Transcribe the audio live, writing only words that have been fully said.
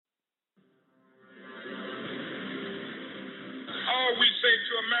say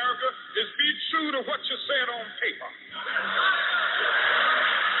to America is be true to what you said on paper.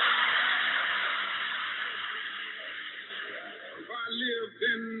 If I lived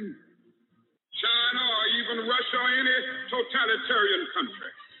in China or even Russia or any totalitarian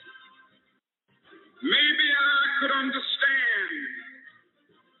country, maybe I could understand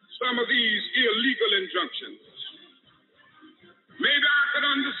some of these illegal injunctions. Maybe I could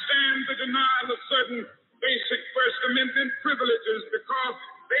understand the denial of certain basic First Amendment privileges because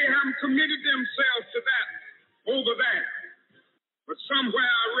they haven't committed themselves to that over there. But somewhere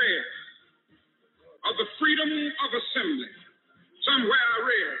I read of the freedom of assembly. Somewhere I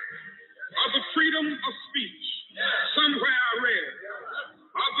read of the freedom of speech. Somewhere I read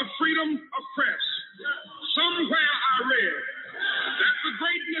of the freedom of press. Somewhere I read that the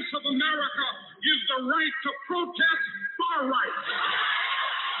greatness of America is the right to protest for rights.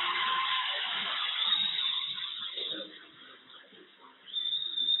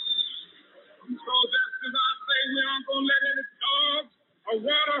 So that's as I say, we aren't going to let any dogs or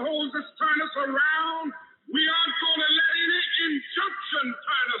water hoses turn us around. We aren't going to let any injunction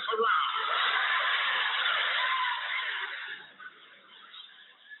turn us around.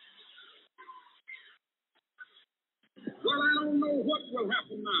 Well, I don't know what will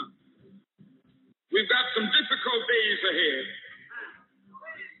happen now. We've got some difficult days ahead.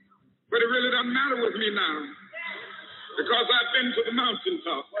 But it really doesn't matter with me now because I've been to the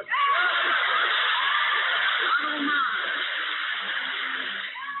mountaintop. I don't mind.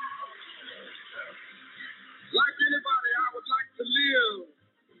 Like anybody, I would like to live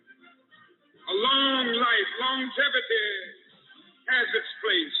a long life. Longevity has its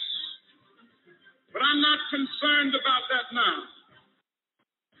place. But I'm not concerned about that now.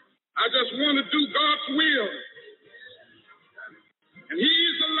 I just want to do God's will. And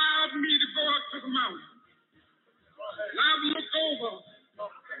He's allowed me to go up to the mountain. And I've looked over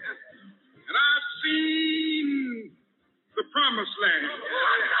and I've seen the promised land.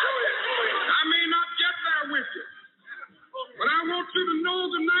 I may not get there with you, but I want you to know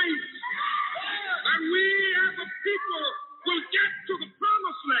tonight that we as a people will get to the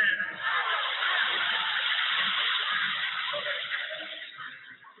promised land.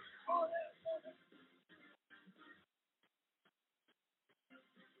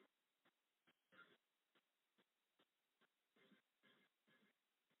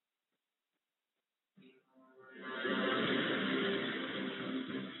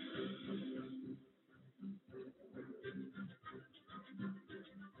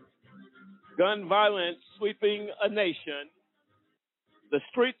 Gun violence sweeping a nation. The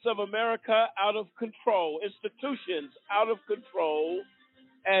streets of America out of control. Institutions out of control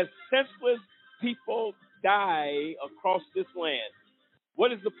as senseless people die across this land.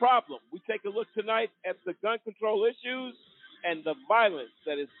 What is the problem? We take a look tonight at the gun control issues and the violence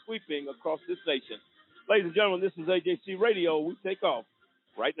that is sweeping across this nation. Ladies and gentlemen, this is AJC Radio. We take off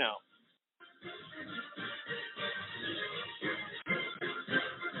right now.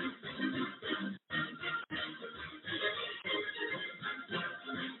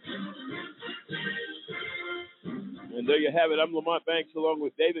 And there you have it. I'm Lamont Banks along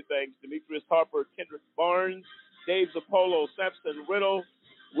with David Banks, Demetrius Harper, Kendrick Barnes, Dave Zappolo, Samson Riddle,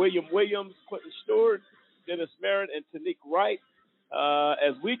 William Williams, Quentin Stewart, Dennis Merritt, and Tanique Wright,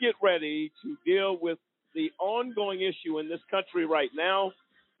 as we get ready to deal with the ongoing issue in this country right now.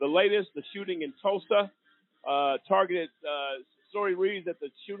 The latest, the shooting in Tulsa, story reads that the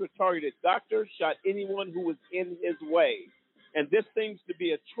shooter targeted doctors, shot anyone who was in his way. And this seems to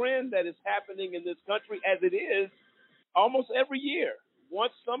be a trend that is happening in this country as it is almost every year.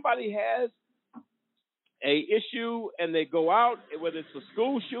 Once somebody has a issue and they go out, whether it's a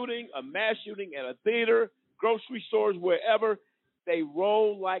school shooting, a mass shooting at a theater, grocery stores, wherever, they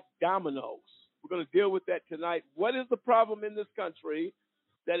roll like dominoes. We're going to deal with that tonight. What is the problem in this country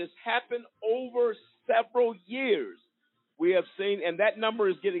that has happened over several years? We have seen, and that number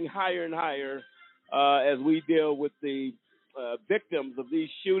is getting higher and higher as we deal with the victims of these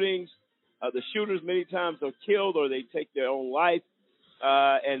shootings. The shooters many times are killed or they take their own life,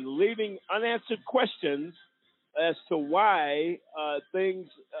 and leaving unanswered questions as to why things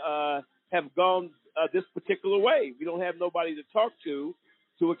have gone this particular way. We don't have nobody to talk to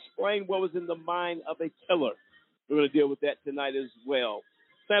explain what was in the mind of a killer. We're going to deal with that tonight as well.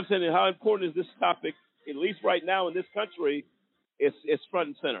 Samson, how important is this topic, at least right now in this country? It's front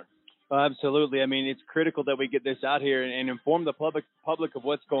and center. Absolutely. I mean, it's critical that we get this out here and inform the public of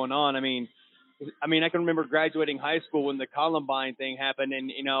what's going on. I mean, I can remember graduating high school when the Columbine thing happened,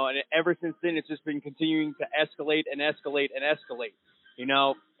 and and ever since then it's just been continuing to escalate and escalate and escalate.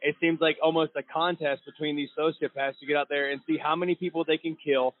 it seems like almost a contest between these sociopaths to get out there and see how many people they can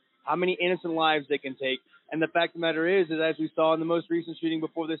kill, how many innocent lives they can take. And the fact of the matter is as we saw in the most recent shooting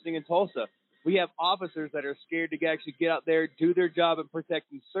before this thing in Tulsa, we have officers that are scared to actually get out there, do their job, and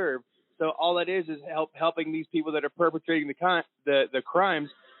protect and serve. So all that is helping these people that are perpetrating the crimes,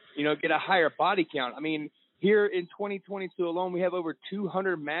 get a higher body count. I mean, here in 2022 alone, we have over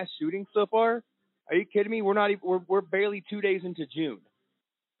 200 mass shootings so far. Are you kidding me? We're barely 2 days into June.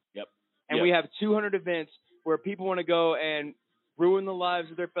 Yep. And we have 200 events where people want to go and ruin the lives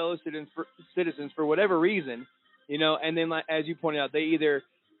of their fellow citizens for whatever reason, and then, like, as you pointed out, they either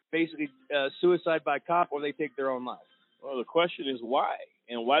basically suicide by cop or they take their own life. Well, the question is why?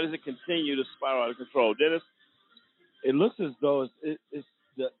 And why does it continue to spiral out of control? Dennis? It looks as though it's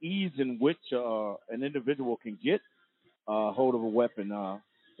the ease in which an individual can get hold of a weapon.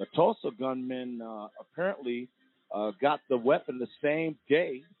 The Tulsa gunman apparently got the weapon the same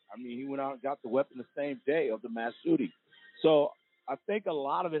day. I mean, he went out and got the weapon the same day of the mass shooting. So I think a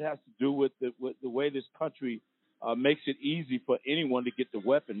lot of it has to do with the way this country makes it easy for anyone to get the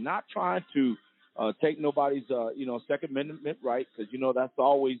weapon. Not trying to take nobody's Second Amendment right, because that's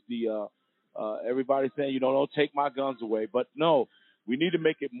always the everybody saying don't take my guns away. But no, we need to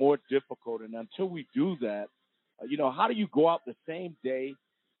make it more difficult. And until we do that, how do you go out the same day,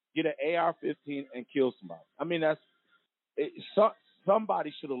 get an AR-15 and kill somebody? I mean,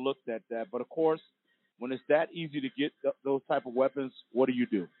 somebody should have looked at that. But of course, when it's that easy to get those type of weapons, what do you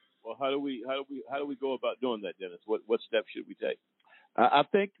do? Well, how do we go about doing that, Dennis? What steps should we take? I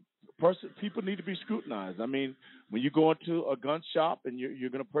think people need to be scrutinized. I mean, when you go into a gun shop and you're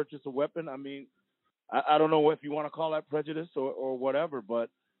going to purchase a weapon, I mean, I don't know if you want to call that prejudice or whatever, but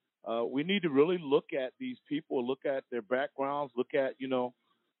we need to really look at these people, look at their backgrounds, look at,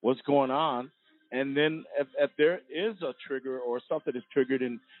 what's going on. And then if there is a trigger or something is triggered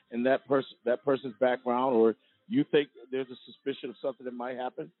in that person's background, or you think there's a suspicion of something that might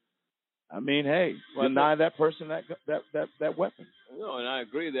happen, I mean, hey, deny that person that weapon. No, and I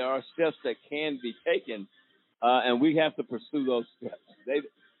agree. There are steps that can be taken, and we have to pursue those steps.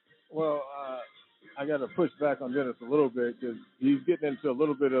 I got to push back on Dennis a little bit because he's getting into a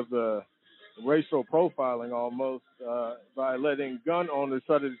little bit of the racial profiling almost by letting gun owners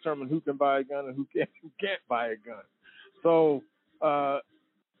try to determine who can buy a gun and who can't buy a gun. So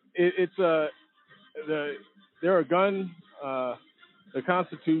there are guns. The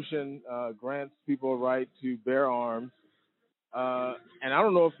Constitution grants people a right to bear arms, and I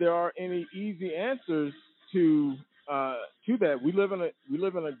don't know if there are any easy answers to that. We live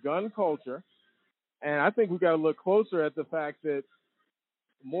in a gun culture, and I think we got to look closer at the fact that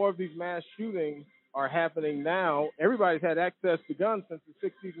more of these mass shootings are happening now. Everybody's had access to guns since the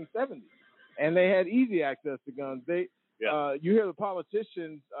 60s and 70s, and they had easy access to guns. You hear the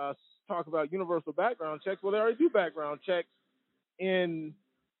politicians talk about universal background checks. Well, they already do background checks in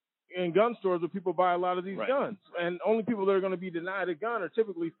gun stores where people buy a lot of these guns, and only people that are going to be denied a gun are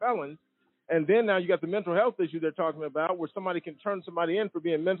typically felons. And then now you got the mental health issue they're talking about, where somebody can turn somebody in for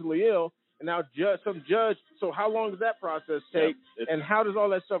being mentally ill, and now some judge. So how long does that process take, and how does all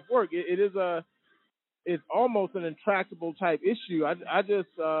that stuff work? It's almost an intractable type issue. I just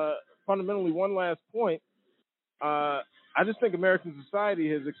fundamentally, one last point. I just think American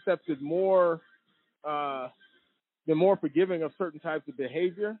society has accepted more. Been more forgiving of certain types of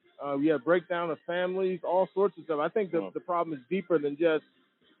behavior. We have breakdown of families, all sorts of stuff. I think the problem is deeper than just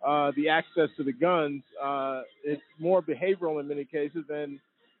the access to the guns. It's more behavioral in many cases, and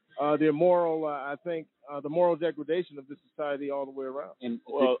the immoral, the moral degradation of this society all the way around. And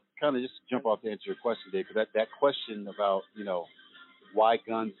kind of just jump off to answer your question, Dave, because that question about, why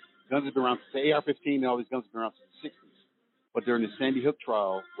guns have been around, the AR-15 and all these guns have been around since the 60s. But during the Sandy Hook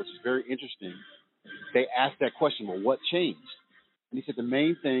trial, which is very interesting, they asked that question, well, what changed? And he said the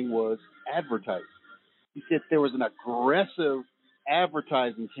main thing was advertising. He said there was an aggressive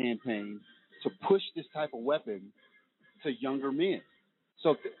advertising campaign to push this type of weapon to younger men.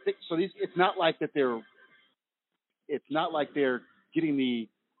 So it's not like that they're getting the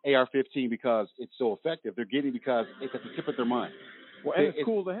AR-15 because it's so effective. They're getting it because it's at the tip of their mind. Well, and it's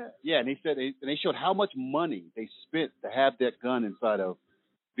cool to have. Yeah, and they showed how much money they spent to have that gun inside of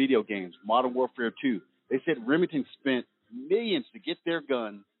video games, Modern Warfare 2. They said Remington spent millions to get their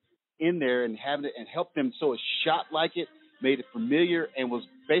gun in there and having it and help them so it shot like it, made it familiar, and was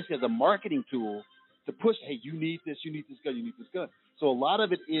basically as a marketing tool to push, hey, you need this gun, you need this gun. So a lot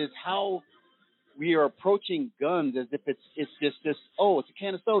of it is how we are approaching guns as if it's just this, it's a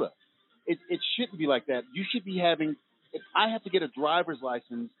can of soda. It shouldn't be like that. You should be having, if I have to get a driver's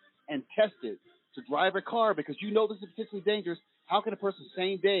license and test it to drive a car because this is potentially dangerous, how can a person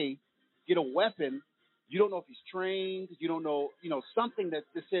same day get a weapon? You don't know if he's trained. You don't know, something that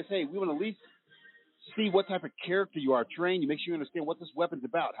says, hey, we want to at least see what type of character you are trained. You make sure you understand what this weapon's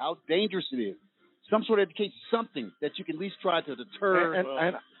about, how dangerous it is. Some sort of education, something that you can at least try to deter.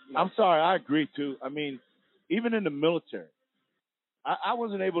 And I'm sorry, I agree too. I mean, even in the military, I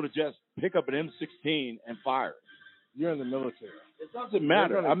wasn't able to just pick up an M16 and fire it. You're in the military. It doesn't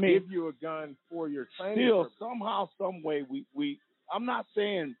matter. I mean, give you a gun for your training. Still, somehow, some way, we. I'm not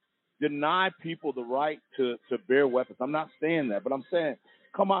saying deny people the right to bear weapons. I'm not saying that, but I'm saying,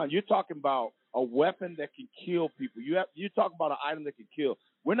 come on, you're talking about a weapon that can kill people. You talk about an item that can kill.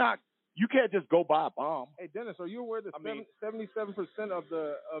 You can't just go buy a bomb. Hey, Dennis, are you aware that 77% of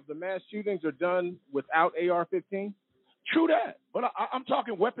the mass shootings are done without AR-15? True that, but I'm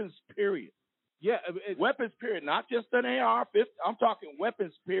talking weapons, period. Yeah, weapons, period. Not just an AR-15. I'm talking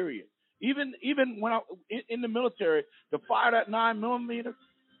weapons, period. Even when I in the military, to fire that 9mm,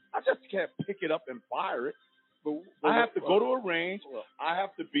 I just can't pick it up and fire it. But I have to go to a range. I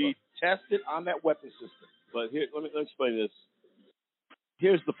have to be tested on that weapon system. But here, let me explain this.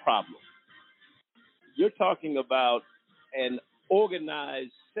 Here's the problem. You're talking about an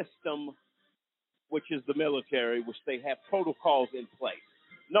organized system, which is the military, which they have protocols in place.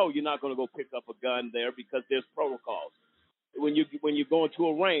 No, you're not going to go pick up a gun there because there's protocols. When you go into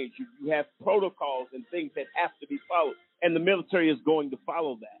a range, you have protocols and things that have to be followed, and the military is going to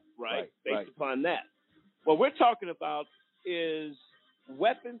follow that, right? Based upon that. What we're talking about is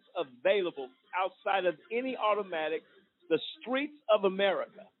weapons available outside of any automatic, the streets of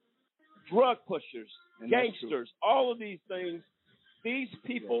America, drug pushers, gangsters, all of these things. These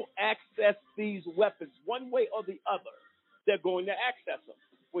people access these weapons one way or the other. They're going to access them.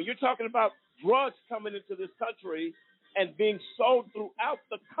 When you're talking about drugs coming into this country and being sold throughout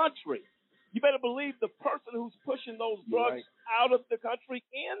the country, you better believe the person who's pushing those drugs out of the country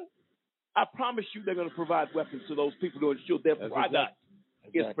I promise you they're going to provide weapons to those people to ensure their product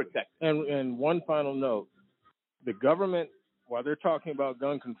is protected. And one final note, the government, while they're talking about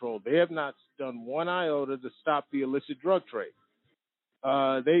gun control, they have not done one iota to stop the illicit drug trade.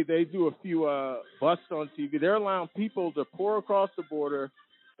 They do a few busts on TV. They're allowing people to pour across the border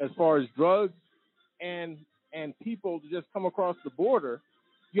as far as drugs and people to just come across the border.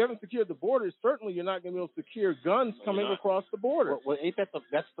 If you haven't secured the borders, certainly you're not going to be able to secure guns coming across the border. Well, ain't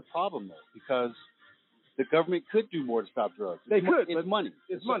that's the problem, though, because the government could do more to stop drugs. They could. It's money.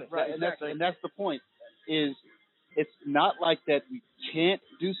 It's money. Right, and that's the point, is it's not like that we can't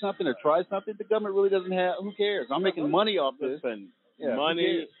do something or try something. The government really doesn't have, who cares? I'm making money off this.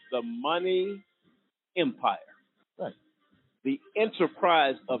 Money, the money empire. Right. The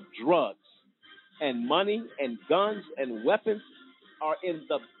enterprise of drugs and money and guns and weapons are in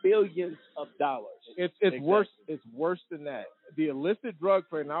the billions of dollars. It's worse. It's worse than that. The illicit drug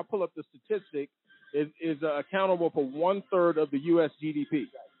trade, and I'll pull up the statistic, is accountable for 1/3 of the U.S. GDP.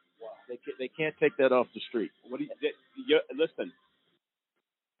 Wow. They can't take that off the street. Listen,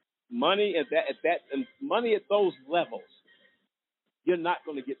 money money at those levels, you're not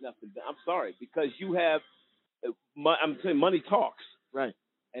going to get nothing done. I'm sorry, because you have. I'm saying money talks, right?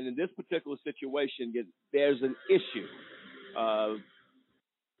 And in this particular situation, there's an issue.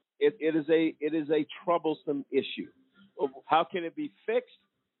 It is a troublesome issue. How can it be fixed?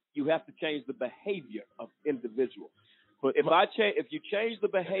 You have to change the behavior of individuals. But if you change the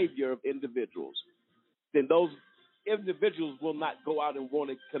behavior of individuals, then those individuals will not go out and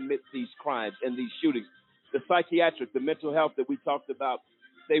want to commit these crimes and these shootings. The psychiatric, the mental health that we talked about,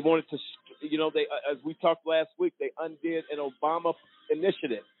 they wanted to, as we talked last week, they undid an Obama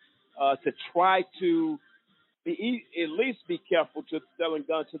initiative to try to at least be careful to selling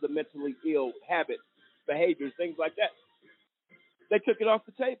guns to the mentally ill, habits, behaviors, things like that. They took it off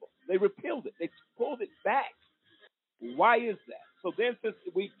the table. They repealed it. They pulled it back. Why is that? So then, since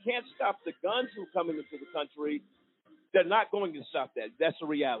we can't stop the guns from coming into the country, they're not going to stop that. That's a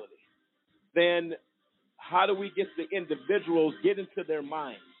reality. Then how do we get the individuals, get into their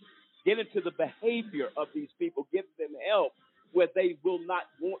minds, get into the behavior of these people, give them help where they will not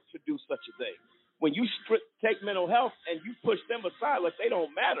want to do such a thing? When you take mental health and you push them aside like they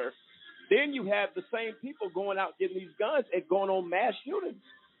don't matter, then you have the same people going out getting these guns and going on mass shootings.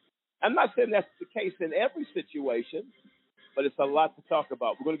 I'm not saying that's the case in every situation, but it's a lot to talk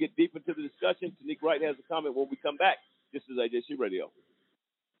about. We're going to get deep into the discussion. Tanique Wright has a comment when we come back. This is AJC Radio.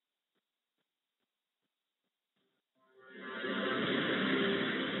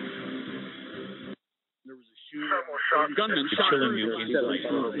 There was a shooter. Gunman shot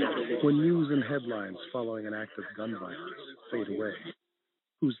you. When news and headlines following an act of gun violence fade away,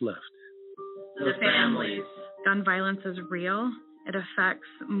 who's left? The families. Gun violence is real. It affects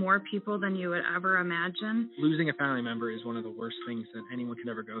more people than you would ever imagine. Losing a family member is one of the worst things that anyone could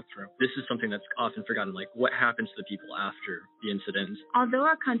ever go through. This is something that's often forgotten, like what happens to the people after the incident. Although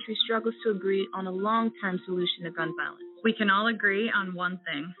our country struggles to agree on a long-term solution to gun violence, we can all agree on one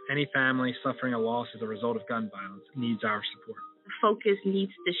thing. Any family suffering a loss as a result of gun violence needs our support. The focus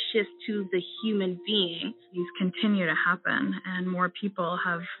needs to shift to the human being. These continue to happen, and more people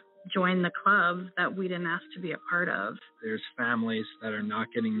have joined the club that we didn't ask to be a part of. There's families that are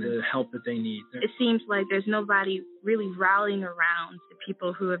not getting the help that they need. It seems like there's nobody really rallying around the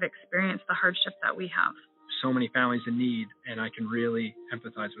people who have experienced the hardship that we have. So many families in need, and I can really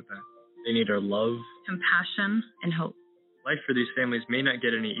empathize with that. They need our love, compassion, and hope. Life for these families may not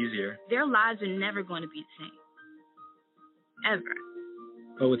get any easier. Their lives are never going to be the same. Ever.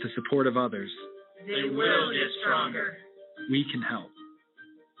 But with the support of others, they will get stronger. We can help.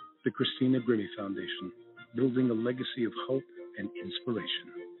 The Christina Grimmie Foundation, building a legacy of hope and inspiration.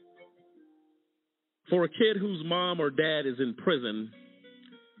 For a kid whose mom or dad is in prison,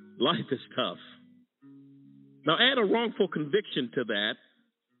 life is tough. Now add a wrongful conviction to that,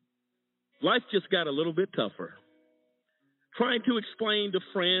 life just got a little bit tougher. Trying to explain to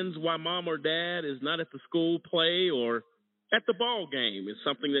friends why mom or dad is not at the school play or at the ball game is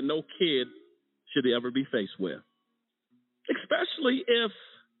something that no kid should ever be faced with, especially if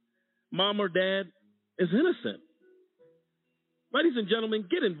mom or dad is innocent. Ladies and gentlemen,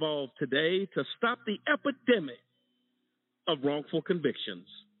 get involved today to stop the epidemic of wrongful convictions.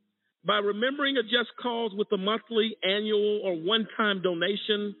 By remembering a just cause with a monthly, annual, or one-time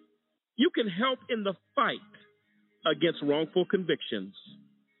donation, you can help in the fight against wrongful convictions.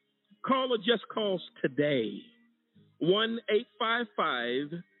 Call a just cause today,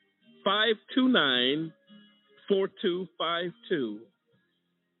 1-855-529-4252.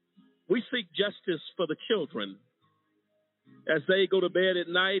 We seek justice for the children as they go to bed at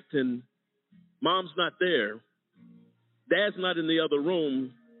night and mom's not there, dad's not in the other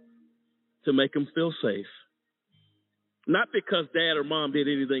room to make them feel safe. Not because dad or mom did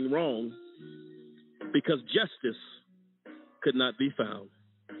anything wrong, because justice could not be found.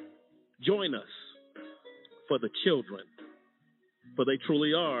 Join us for the children, for they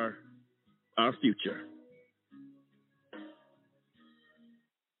truly are our future.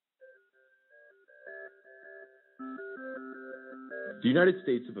 The United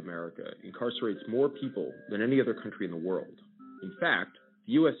States of America incarcerates more people than any other country in the world. In fact,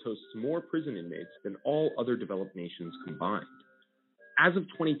 the U.S. hosts more prison inmates than all other developed nations combined. As of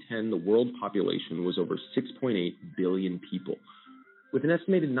 2010, the world population was over 6.8 billion people, with an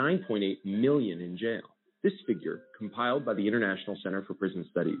estimated 9.8 million in jail. This figure, compiled by the International Center for Prison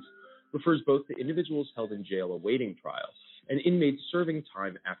Studies, refers both to individuals held in jail awaiting trial and inmates serving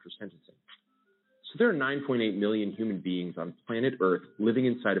time after sentencing. So there are 9.8 million human beings on planet Earth living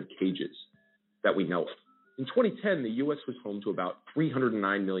inside of cages that we know of. In 2010, the U.S. was home to about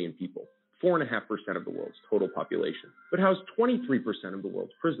 309 million people, 4.5% of the world's total population, but housed 23% of the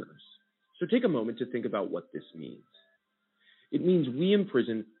world's prisoners. So take a moment to think about what this means. It means we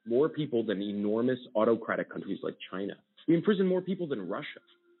imprison more people than enormous autocratic countries like China. We imprison more people than Russia.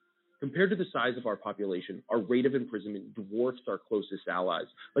 Compared to the size of our population, our rate of imprisonment dwarfs our closest allies,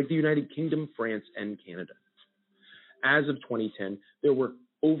 like the United Kingdom, France, and Canada. As of 2010, there were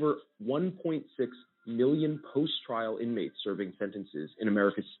over 1.6 million post-trial inmates serving sentences in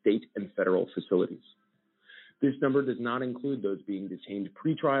America's state and federal facilities. This number does not include those being detained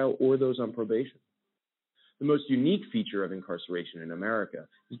pre-trial or those on probation. The most unique feature of incarceration in America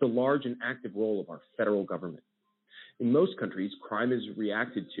is the large and active role of our federal government. In most countries, crime is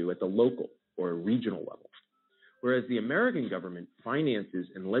reacted to at the local or regional level, whereas the American government finances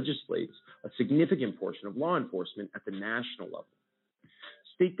and legislates a significant portion of law enforcement at the national level.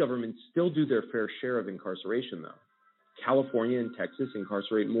 State governments still do their fair share of incarceration, though. California and Texas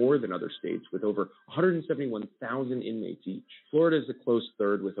incarcerate more than other states with over 171,000 inmates each. Florida is a close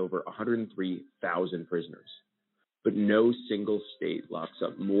third with over 103,000 prisoners. But no single state locks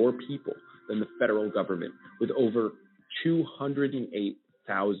up more people than the federal government with over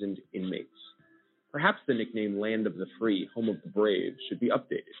 208,000 inmates. Perhaps the nickname Land of the Free, Home of the Brave should be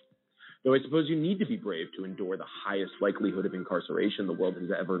updated. Though I suppose you need to be brave to endure the highest likelihood of incarceration the world has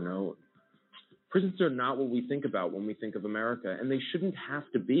ever known. Prisons are not what we think about when we think of America, and they shouldn't have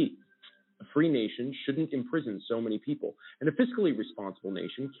to be. A free nation shouldn't imprison so many people, and a fiscally responsible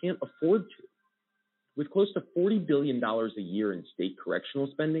nation can't afford to. With close to $40 billion a year in state correctional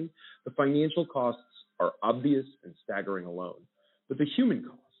spending, the financial costs are obvious and staggering alone, but the human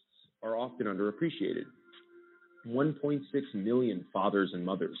costs are often underappreciated. 1.6 million fathers and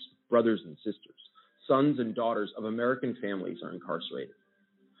mothers, brothers and sisters, sons and daughters of American families are incarcerated.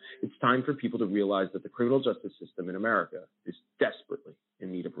 It's time for people to realize that the criminal justice system in America is desperately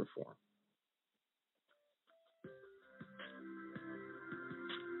in need of reform.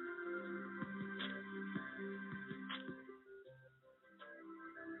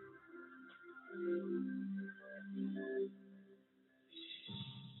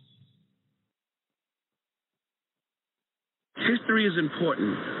 History is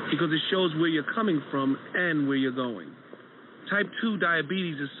important because it shows where you're coming from and where you're going. Type 2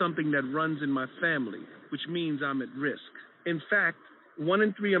 diabetes is something that runs in my family, which means I'm at risk. In fact, 1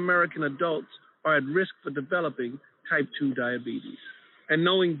 in 3 American adults are at risk for developing type 2 diabetes. And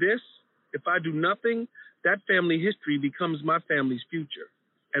knowing this, if I do nothing, that family history becomes my family's future.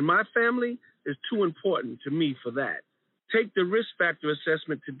 And my family is too important to me for that. Take the risk factor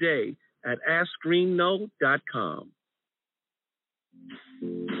assessment today at AskScreenKnow.com.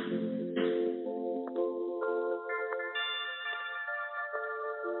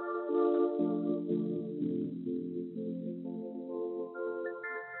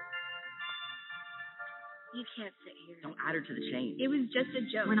 You can't sit here. Don't add her to the chain. It was just a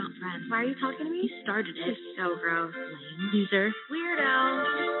joke. We're not friends. Why are you talking to me? You started it. This is so gross. Lame. Loser. Weirdo.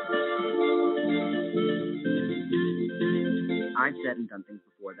 I've said and done things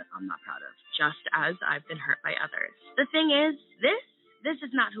before that I'm not proud of. Just as I've been hurt by others. The thing is, this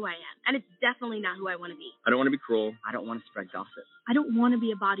is not who I am, and it's definitely not who I want to be. I don't want to be cruel. I don't want to spread gossip. I don't want to be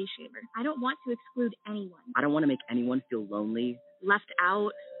a body shamer. I don't want to exclude anyone. I don't want to make anyone feel lonely, left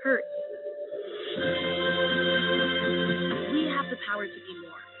out, hurt. We have the power to be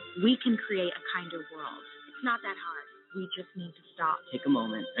more. We can create a kinder world. It's not that hard. We just need to stop. Take a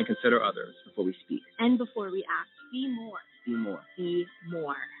moment and consider others before we speak. And before we act. Be more. Be more. Be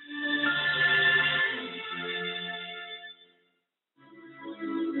more.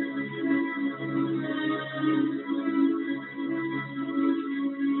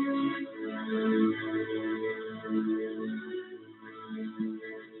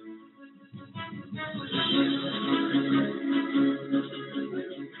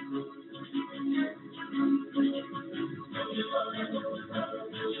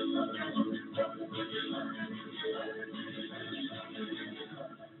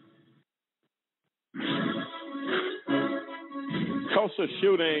 Tulsa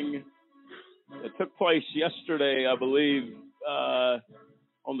shooting that took place yesterday, I believe,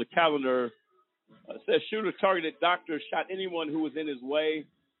 on the calendar. Says shooter targeted doctors, shot anyone who was in his way.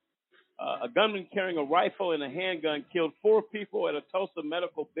 A gunman carrying a rifle and a handgun killed 4 people at a Tulsa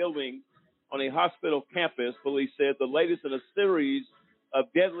medical building on a hospital campus, police said, the latest in a series of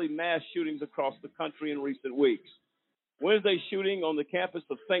deadly mass shootings across the country in recent weeks. Wednesday's shooting on the campus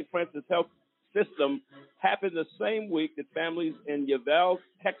of St. Francis Health System happened the same week that families in Uvalde,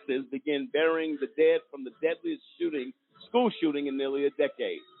 Texas began burying the dead from the deadliest school shooting in nearly a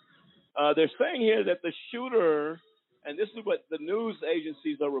decade. They're saying here that the shooter, and this is what the news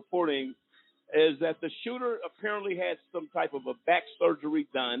agencies are reporting, is that the shooter apparently had some type of a back surgery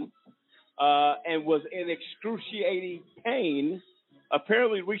done and was in excruciating pain,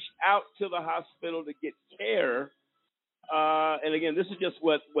 apparently reached out to the hospital to get care. And again, this is just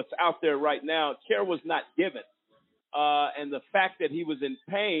what's out there right now. Care was not given. And the fact that he was in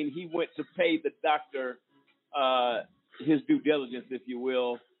pain, he went to pay the doctor his due diligence, if you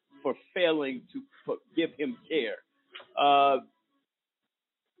will, for failing to give him care.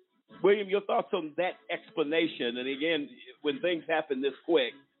 William, your thoughts on that explanation? And again, when things happen this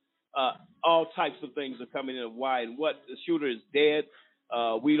quick, all types of things are coming in. Why and what? The shooter is dead.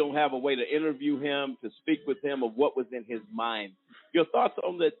 We don't have a way to interview him, to speak with him of what was in his mind. Your thoughts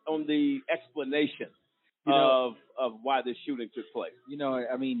on the explanation of why this shooting took place? You know,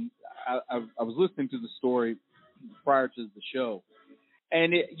 I mean, I was listening to the story prior to the show,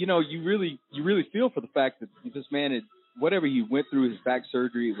 and you really feel for the fact that this man had, whatever he went through, his back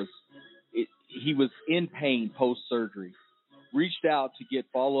surgery, he was in pain post surgery. Reached out to get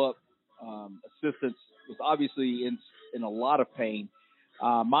follow up assistance. Was obviously in a lot of pain.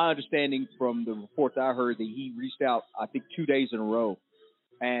 My understanding from the reports I heard that he reached out, I think, 2 days in a row,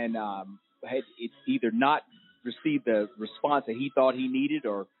 and had either not received the response that he thought he needed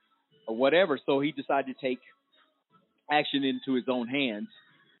or whatever. So he decided to take action into his own hands.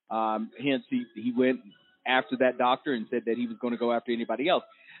 Hence, he went after that doctor and said that he was going to go after anybody else.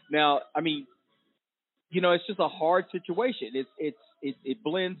 Now, I mean, it's just a hard situation. It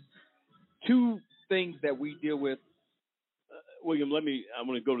blends two things that we deal with. William, I'm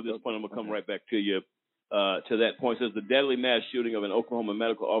going to go to this point. I'm going to come right back to you to that point. It says the deadly mass shooting of an Oklahoma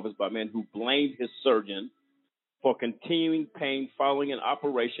medical office by a man who blamed his surgeon for continuing pain following an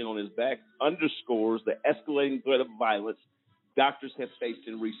operation on his back underscores the escalating threat of violence doctors have faced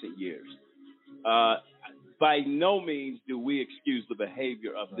in recent years. By no means do we excuse the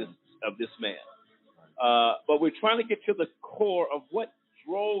behavior of this man, but we're trying to get to the core of what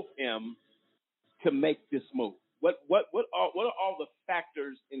drove him to make this move. What are all the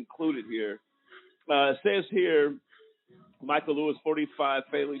factors included here? It says here, Michael Lewis, 45,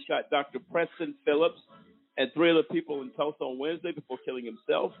 fatally shot Dr. Preston Phillips and 3 other people in Tulsa on Wednesday before killing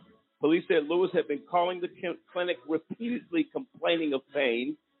himself. Police said Lewis had been calling the clinic repeatedly complaining of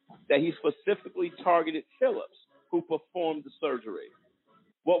pain, that he specifically targeted Phillips, who performed the surgery.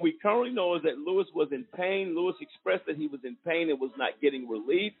 What we currently know is that Lewis was in pain. Lewis expressed that he was in pain and was not getting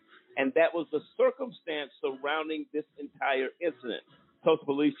relief, and that was the circumstance surrounding this entire incident, Tulsa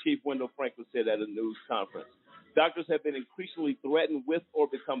Police Chief Wendell Franklin said at a news conference. Doctors have been increasingly threatened with or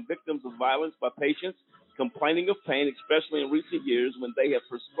become victims of violence by patients complaining of pain, especially in recent years when they have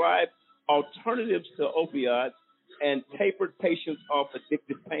prescribed alternatives to opioids and tapered patients off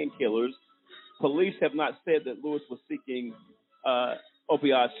addictive painkillers. Police have not said that Lewis was seeking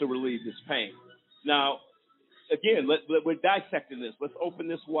opioids to relieve his pain. Now, again, we're dissecting this. Let's open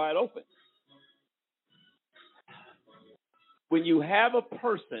this wide open. When you have a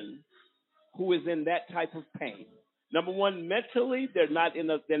person who is in that type of pain, number one, mentally they're not in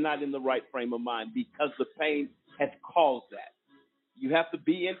the right frame of mind because the pain has caused that. You have to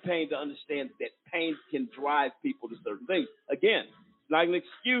be in pain to understand that pain can drive people to certain things. Again, it's not an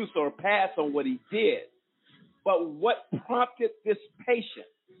excuse or a pass on what he did, but what prompted this patient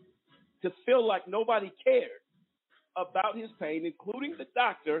to feel like nobody cared about his pain, including the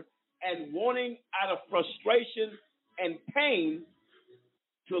doctor, and wanting out of frustration and pain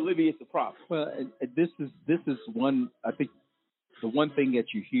to alleviate the problem. Well, this is one. I think the one thing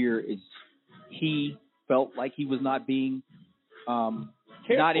that you hear is he felt like he was not being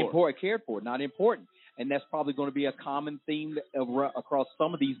cared for, not important, and that's probably going to be a common theme across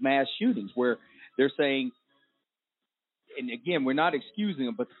some of these mass shootings where they're saying, and again, we're not excusing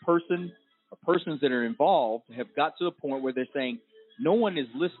them, but persons that are involved have got to the point where they're saying, no one is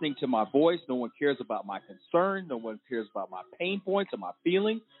listening to my voice. No one cares about my concern. No one cares about my pain points or my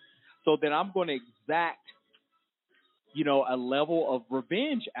feelings. So then I'm going to exact, a level of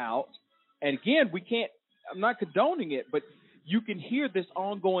revenge out. And again, I'm not condoning it, but you can hear this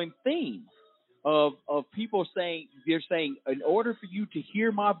ongoing theme of people saying, they're saying, in order for you to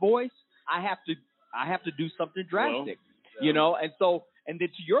hear my voice, I have to do something drastic, and then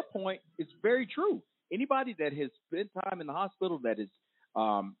to your point, it's very true. Anybody that has spent time in the hospital that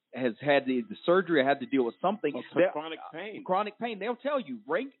has had the surgery or had to deal with something, chronic pain, they'll tell you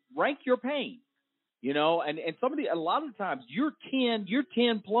rank your pain, and a lot of the times you're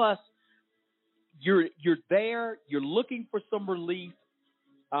 10 plus, you're there, you're looking for some relief,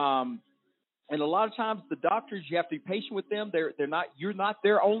 and a lot of times the doctors, you have to be patient with them. You're not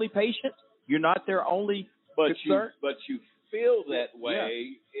their only patient, you're not their only concern. But you feel that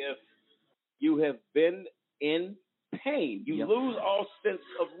way if you have been in pain. You lose all sense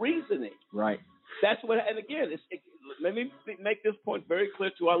of reasoning. Right. That's what. And again, let me make this point very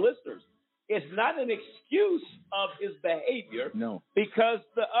clear to our listeners. It's not an excuse of his behavior. No. Because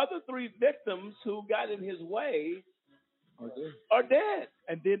the other 3 victims who got in his way are dead.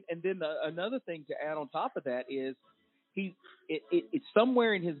 And then another thing to add on top of that is it's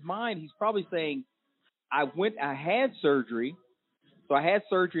somewhere in his mind he's probably saying, I had surgery. So I had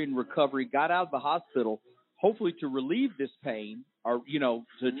surgery and recovery, got out of the hospital, hopefully to relieve this pain or, to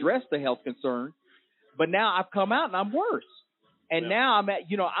address the health concern. But now I've come out and I'm worse. And now I'm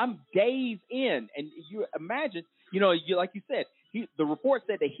I'm days in. And you imagine, like you said, the report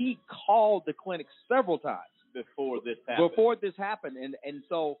said that he called the clinic several times before this happened. And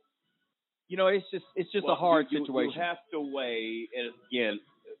so, it's just a hard situation. You have to weigh, and again,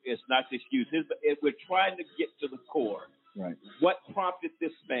 it's not the excuse. We're trying to get to the core. Right. What prompted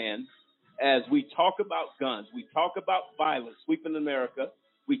this man? As we talk about guns, we talk about violence sweeping America,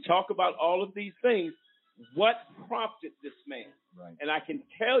 we talk about all of these things. What prompted this man? Right. And I can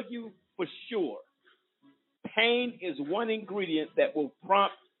tell you for sure, pain is one ingredient that will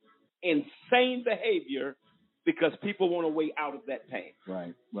prompt insane behavior because people want a way out of that pain.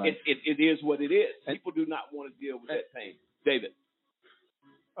 Right. It is what it is. People do not want to deal with that pain. David.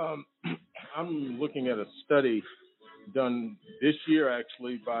 I'm looking at a study done this year,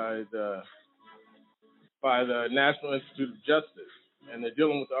 actually, by the National Institute of Justice, and they're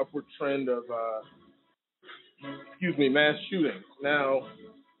dealing with the upward trend of mass shootings. Now,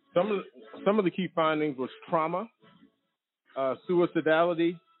 some of the key findings was trauma,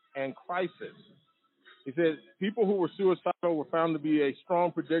 suicidality, and crisis. He said people who were suicidal were found to be a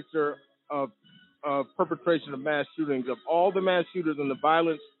strong predictor of perpetration of mass shootings. Of all the mass shooters in the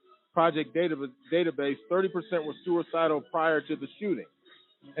Violence Project database, 30% were suicidal prior to the shooting.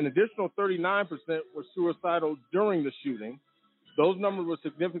 An additional 39% were suicidal during the shooting. Those numbers were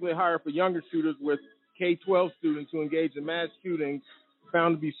significantly higher for younger shooters, with K-12 students who engaged in mass shootings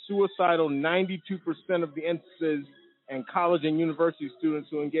found to be suicidal 92% of the instances, and college and university students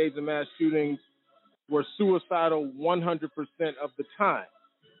who engaged in mass shootings were suicidal 100% of the time.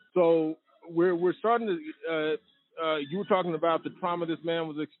 So we're starting to. You were talking about the trauma this man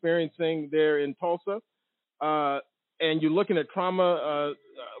was experiencing there in Tulsa, and you're looking at trauma,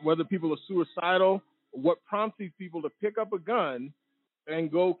 whether people are suicidal, what prompts these people to pick up a gun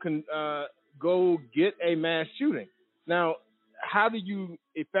and go get a mass shooting. Now, how do you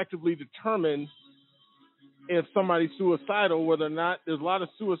effectively determine if somebody's suicidal, whether or not there's a lot of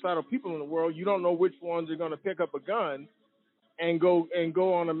suicidal people in the world? You don't know which ones are going to pick up a gun and go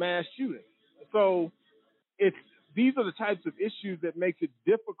on a mass shooting. So these are the types of issues that makes it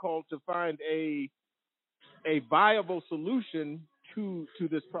difficult to find a viable solution to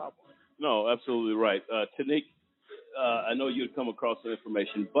this problem. No, absolutely right. Tanique, I know you'd come across some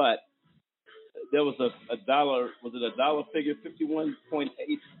information, but there was a dollar, was it a dollar figure, $51.8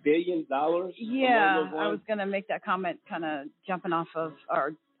 billion? Yeah, I was going to make that comment kind of jumping off of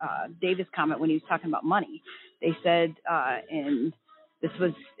David's comment when he was talking about money. They said this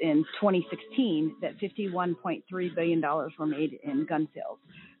was in 2016 that $51.3 billion were made in gun sales.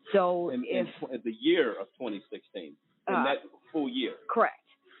 So in the year of 2016, in that full year. Correct.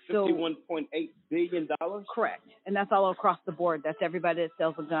 $51.8 billion? Correct. And that's all across the board. That's everybody that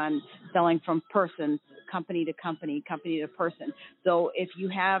sells a gun, selling from person, company to company, company to person. So if you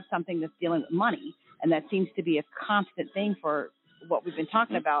have something that's dealing with money, and that seems to be a constant thing for what we've been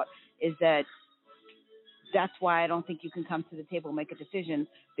talking about, is that's why I don't think you can come to the table and make a decision,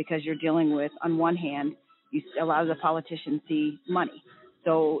 because you're dealing with, on one hand, a lot of the politicians see money.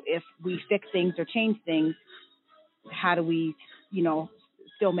 So if we fix things or change things, how do we,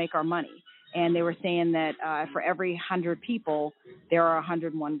 still make our money? And they were saying that for every 100 people, there are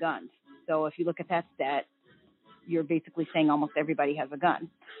 101 guns. So if you look at that stat, you're basically saying almost everybody has a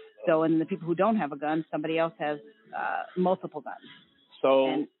gun. So, and the people who don't have a gun, somebody else has multiple guns.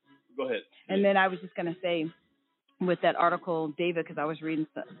 So, go ahead. And then I was just going to say, with that article, David, because I was reading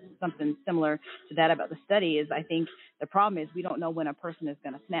something similar to that about the study, is I think the problem is we don't know when a person is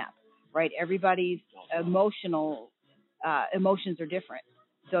going to snap, right? Everybody's emotions are different.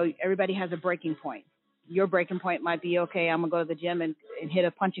 So everybody has a breaking point. Your breaking point might be, okay, I'm going to go to the gym and hit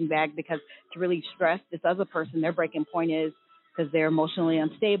a punching bag because to relieve stress. This other person, their breaking point is because they're emotionally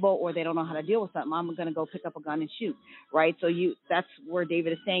unstable or they don't know how to deal with something. I'm going to go pick up a gun and shoot, right? So that's where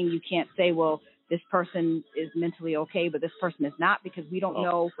David is saying you can't say, well, this person is mentally okay, but this person is not, because we don't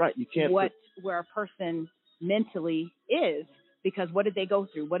know You can't where a person mentally is. Because what did they go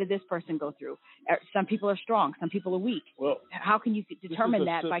through? What did this person go through? Some people are strong. Some people are weak. Well, how can you determine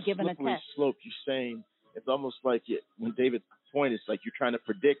that by giving a test? Slope. You're saying it's almost like when David's point is like you're trying to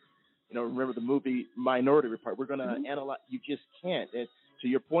predict. Remember the movie Minority Report? We're going to analyze. You just can't. And to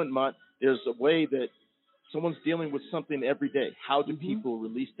your point, Mont, there's a way that someone's dealing with something every day. How do people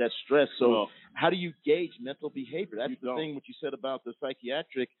release that stress? So how do you gauge mental behavior? That's the thing. What you said about the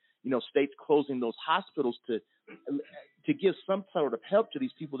psychiatric. States closing those hospitals to give some sort of help to these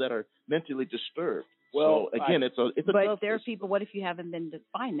people that are mentally disturbed. Well, so again, it's a but there are people. What if you haven't been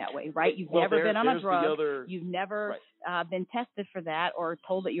defined that way, right? You've never been on a drug. You've never been tested for that, or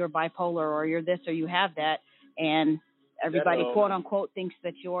told that you're bipolar, or you're this, or you have that, and everybody, quote unquote, thinks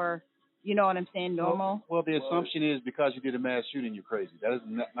that you're, you know what I'm saying, normal. Well, the assumption is because you did a mass shooting, you're crazy. That does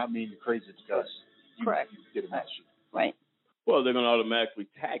not mean you're crazy because you did a mass shooting. Right. Well, they're going to automatically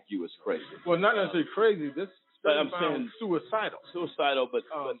tag you as crazy. Well, not necessarily crazy. This but I'm saying suicidal. Suicidal, but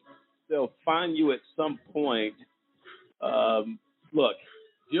they'll find you at some point. Look,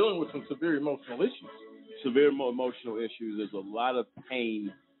 dealing with some severe emotional issues. There's a lot of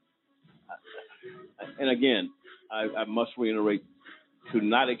pain. And again, I must reiterate, to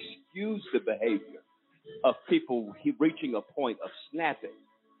not excuse the behavior of people reaching a point of snapping,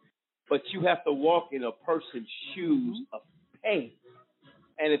 but you have to walk in a person's shoes of pain.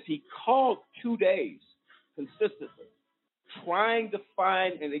 And if he called 2 days consistently, trying to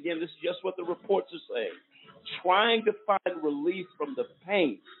find, and again, this is just what the reports are saying, trying to find relief from the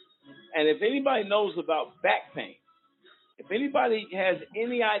pain. And if anybody knows about back pain, if anybody has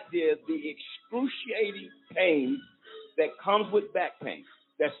any idea the excruciating pain that comes with back pain,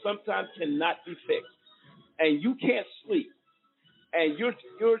 that sometimes cannot be fixed, and you can't sleep, and you're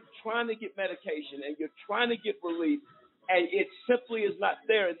trying to get medication and you're trying to get relief, and it simply is not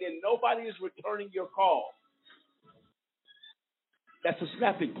there, and then nobody is returning your call. That's a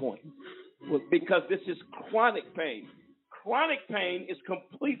snapping point, because this is chronic pain. Chronic pain is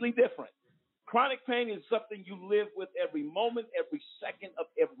completely different. Chronic pain is something you live with every moment, every second of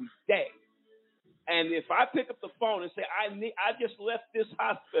every day. And if I pick up the phone and say, I just left this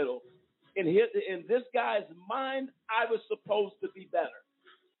hospital, in this guy's mind, I was supposed to be better.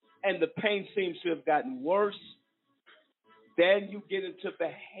 And the pain seems to have gotten worse. Then you get into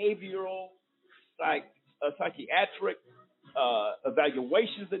behavioral, psychiatric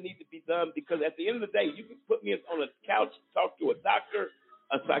evaluations that need to be done, because at the end of the day, you can put me on a couch, talk to a doctor,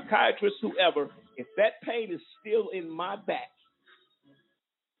 a psychiatrist, whoever. If that pain is still in my back,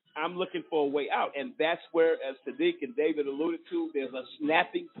 I'm looking for a way out. And that's where, as Sadiq and David alluded to, there's a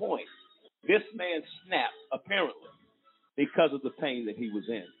snapping point. This man snapped, apparently, because of the pain that he was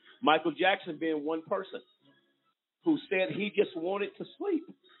in. Michael Jackson being one person who said he just wanted to sleep.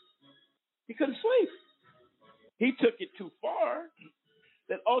 He couldn't sleep. He took it too far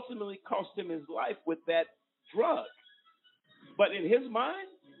that ultimately cost him his life with that drug. But in his mind,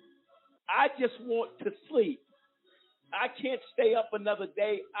 I just want to sleep. I can't stay up another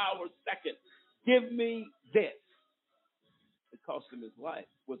day, hour, second. Give me this. It cost him his life.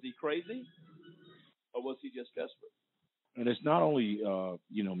 Was he crazy, or was he just desperate? And it's not only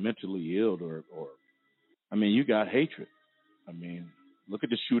mentally ill or I mean, you got hatred. I mean, look at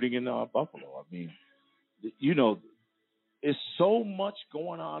the shooting in Buffalo. I mean, it's so much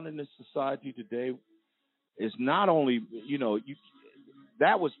going on in this society today. It's not only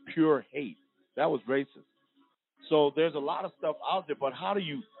that was pure hate. That was racist. So there's a lot of stuff out there, but how do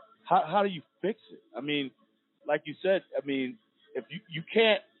you fix it? I mean, like you said, I mean, if you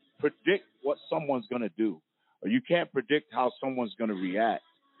can't predict what someone's going to do, or you can't predict how someone's going to react.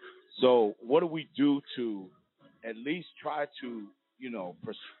 So what do we do to at least try to,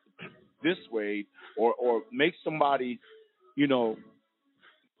 dissuade or make somebody,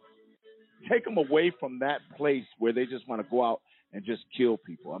 take them away from that place where they just want to go out and just kill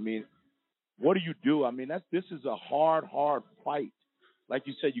people? I mean, what do? I mean, this is a hard fight. Like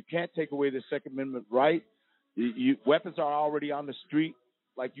you said, you can't take away the Second Amendment right. Weapons are already on the street,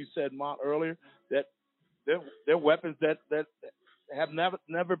 like you said, Mont, earlier. That they're weapons that have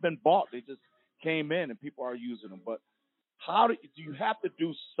never been bought. They just came in and people are using them. But how do you have to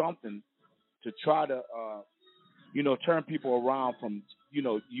do something to try to turn people around from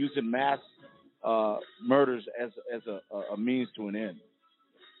using mass murders as a means to an end?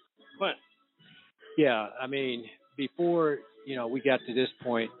 But yeah, I mean, before we got to this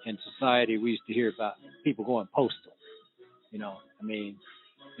point in society, we used to hear about people going postal. I mean,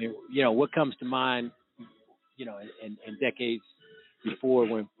 what comes to mind, in decades before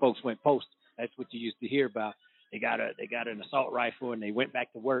when folks went postal. That's what you used to hear about. They got an assault rifle and they went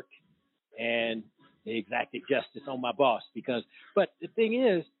back to work and they exacted justice on my boss but the thing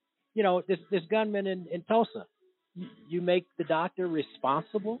is, this gunman in Tulsa, you make the doctor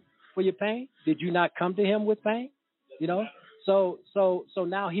responsible for your pain. Did you not come to him with pain? So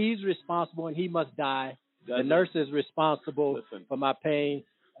now he's responsible and he must die. The nurse is responsible for my pain,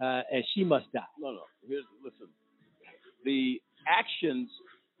 and she must die. No. Listen. The actions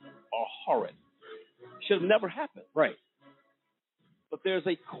are horrid. Should have never happened. Right. But there's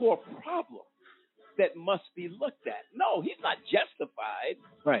a core problem that must be looked at. No, he's not justified.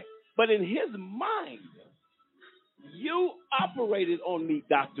 Right. But in his mind, you operated on me,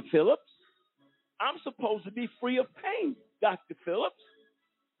 Dr. Phillips. I'm supposed to be free of pain, Dr. Phillips.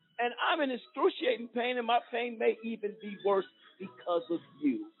 And I'm in excruciating pain, and my pain may even be worse because of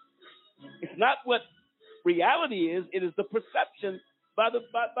you. It's not what reality is. It is the perception by the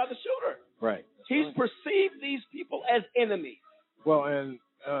shooter. Right. He's perceived these people as enemies. Well, and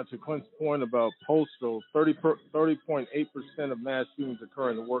to Clint's point about postal, 30.8% of mass shootings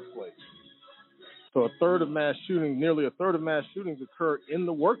occur in the workplace. So nearly a third of mass shootings occur in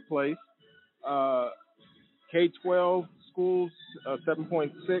the workplace. K-12 schools,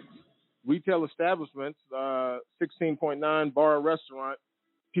 7.6, retail establishments, 16.9, bar, restaurant.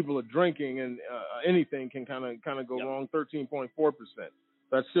 People are drinking, and anything can kind of go wrong. 13.4%.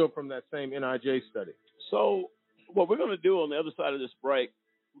 That's still from that same NIJ study. So what we're going to do on the other side of this break,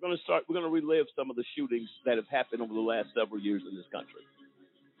 we're going to relive some of the shootings that have happened over the last several years in this country.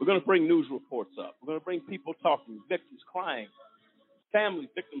 We're going to bring news reports up. We're going to bring people talking, victims crying,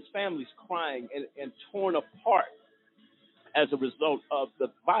 victims' families crying and torn apart as a result of the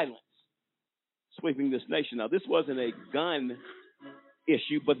violence sweeping this nation. Now, this wasn't a gun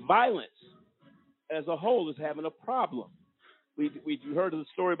issue, but violence as a whole is having a problem. We heard the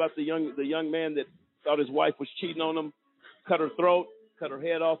story about the young man that thought his wife was cheating on him, cut her throat, cut her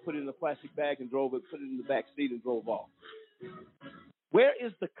head off, put it in a plastic bag, and put it in the back seat and drove off. Where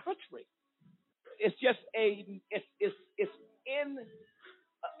is the country? It's just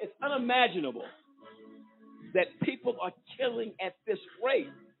it's unimaginable that people are killing at this rate.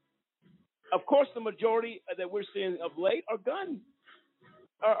 Of course, the majority that we're seeing of late are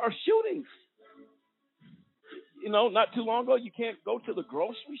shootings. Not too long ago, you can't go to the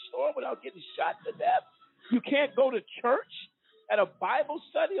grocery store without getting shot to death. You can't go to church at a Bible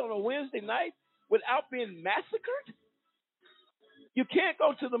study on a Wednesday night without being massacred. You can't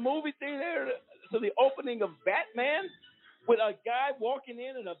go to the movie theater to the opening of Batman with a guy walking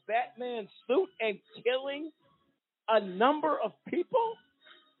in a Batman suit and killing a number of people.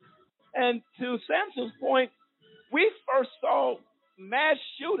 And to Samson's point, we first saw mass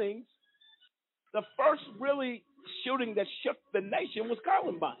shootings. The first really shooting that shook the nation was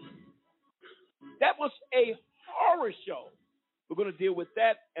Columbine. That was a horror show. We're going to deal with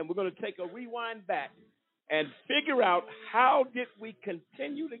that, and we're going to take a rewind back and figure out how did we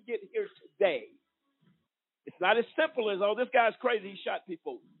continue to get here today. It's not as simple as, this guy's crazy, he shot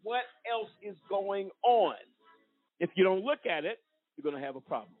people. What else is going on? If you don't look at it, you're going to have a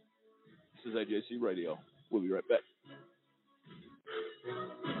problem. This is AJC Radio. We'll be right back.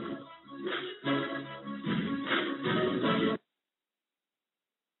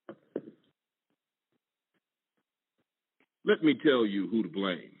 Let me tell you who to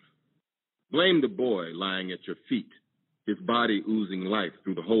blame. Blame the boy lying at your feet, his body oozing life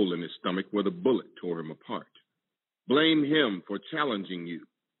through the hole in his stomach where the bullet tore him apart. Blame him for challenging you,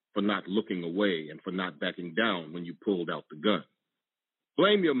 for not looking away and for not backing down when you pulled out the gun.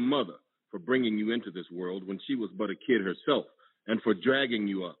 Blame your mother for bringing you into this world when she was but a kid herself and for dragging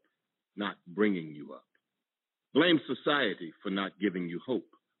you up, not bringing you up. Blame society for not giving you hope.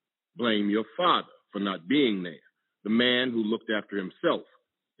 Blame your father for not being there, the man who looked after himself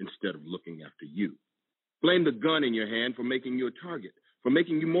instead of looking after you. Blame the gun in your hand for making you a target, for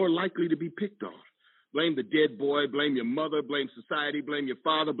making you more likely to be picked on. Blame the dead boy, blame your mother, blame society, blame your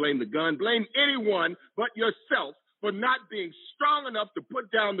father, blame the gun, blame anyone but yourself for not being strong enough to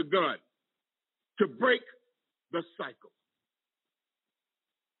put down the gun, to break the cycle.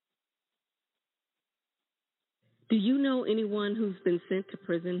 Do you know anyone who's been sent to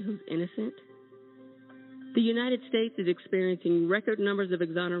prison who's innocent? The United States is experiencing record numbers of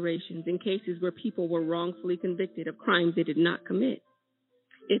exonerations in cases where people were wrongfully convicted of crimes they did not commit.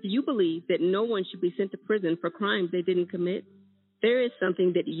 If you believe that no one should be sent to prison for crimes they didn't commit, there is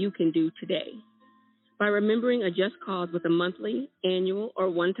something that you can do today. By remembering a just cause with a monthly, annual, or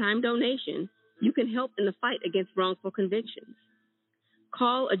one-time donation, you can help in the fight against wrongful convictions.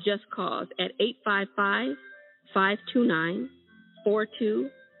 Call a just cause at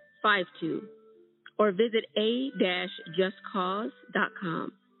 855-529-4252 or visit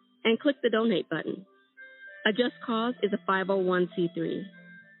a-justcause.com and click the donate button. A Just Cause is a 501c3.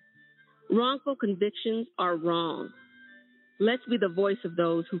 Wrongful convictions are wrong. Let's be the voice of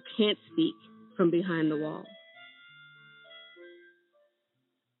those who can't speak from behind the wall.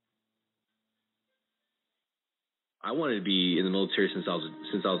 I wanted to be in the military since I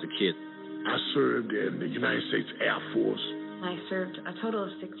was a kid. I served in the United States Air Force. I served a total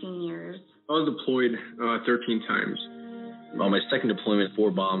of 16 years. I was deployed 13 times. On my second deployment,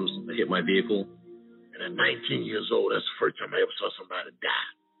 4 bombs hit my vehicle. And at 19 years old, that's the first time I ever saw somebody die.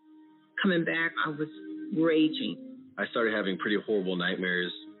 Coming back, I was raging. I started having pretty horrible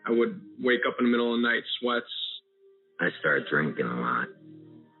nightmares. I would wake up in the middle of the night, sweats. I started drinking a lot.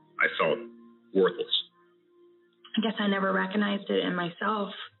 I felt worthless. I guess I never recognized it in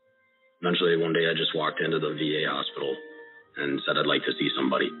myself. Eventually, one day, I just walked into the VA hospital and said I'd like to see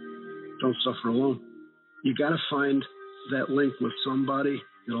somebody. Don't suffer alone. You got to find that link with somebody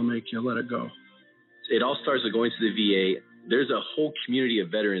that'll make you let it go. It all starts with going to the VA. There's a whole community of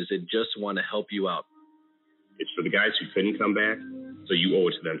veterans that just want to help you out. It's for the guys who couldn't come back, so you owe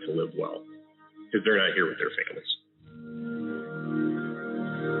it to them to live well, because they're not here with their families.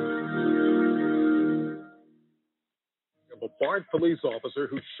 A Bard police officer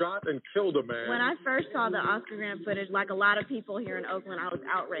who shot and killed a man. When I first saw the Oscar Grant footage, like a lot of people here in Oakland, I was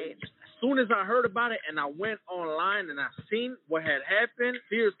outraged. As soon as I heard about it and I went online and I seen what had happened,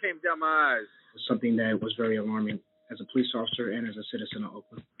 tears came down my eyes. Something that was very alarming as a police officer and as a citizen of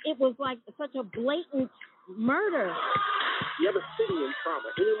Oakland. It was like such a blatant murder. You have a city in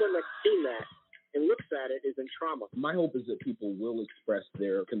trauma. Anyone that's seen that and looks at it is in trauma. My hope is that people will express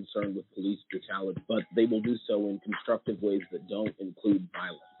their concern with police brutality, but they will do so in constructive ways that don't include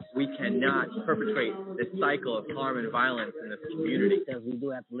violence. We can and not perpetrate this cycle of harm and violence in this community. Because we do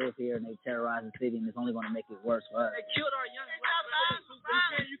have to live here, and they terrorize the city, and it's only going to make it worse for us. They killed our young black.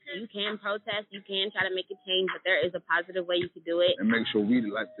 You can protest, you can try to make a change, but there is a positive way you can do it. And make sure we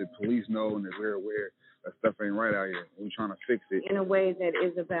let the police know and that we're aware that stuff ain't right out here. We're trying to fix it. In a way that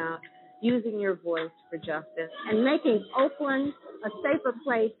is about using your voice for justice. And making Oakland a safer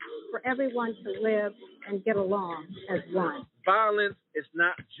place for everyone to live and get along as one. Violence is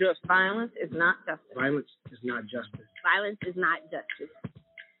not just. Violence is not justice. Violence is not justice. Violence is not justice.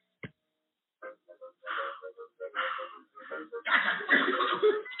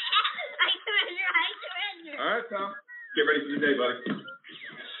 I surrender. All right, Tom. Get ready for your day, buddy.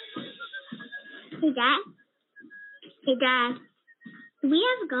 Hey, Dad. Hey, Dad. Do we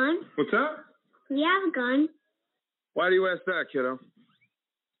have a gun? What's up? Do we have a gun? Why do you ask that, kiddo?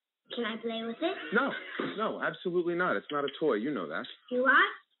 Can I play with it? No, absolutely not. It's not a toy. You know that. Do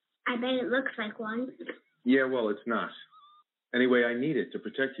I? I bet it looks like one. Yeah, well, it's not. Anyway, I need it to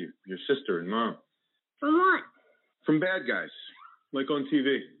protect you, your sister and mom. From what? From bad guys, like on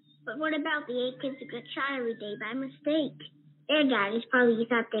TV. But what about the 8 kids who get shot every day by mistake? Their daddies probably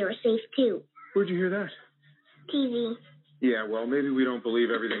thought they were safe too. Where'd you hear that? TV. Yeah, well, maybe we don't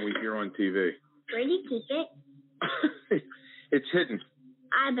believe everything we hear on TV. Where do you keep it? It's hidden.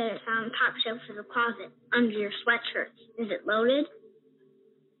 I bet it's on the top shelf of the closet, under your sweatshirts. Is it loaded?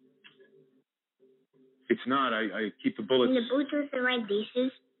 It's not. I keep the bullets. In the boots with the red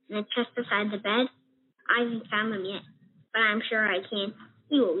laces, and the chest beside the bed? I haven't found them yet, but I'm sure I can.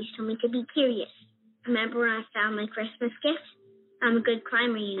 You always told me to be curious. Remember when I found my Christmas gift? I'm a good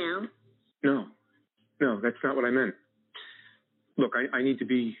climber, you know. No, that's not what I meant. Look, I need to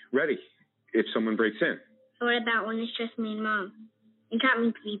be ready if someone breaks in. So what about when it's just me and Mom? You taught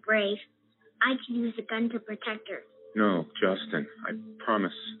me to be brave. I could use a gun to protect her. No, Justin, I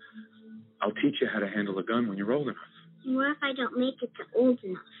promise. I'll teach you how to handle a gun when you're old enough. And what if I don't make it to old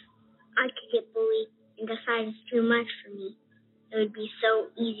enough? I could get bullied and decide it's too much for me. It would be so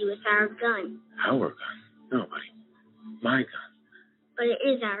easy with our gun. Our gun? No, buddy. My gun. But it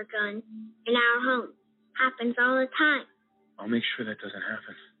is our gun. In our home. Happens all the time. I'll make sure that doesn't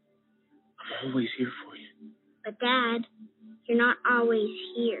happen. I'm always here for you. But Dad, you're not always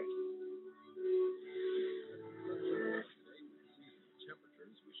here.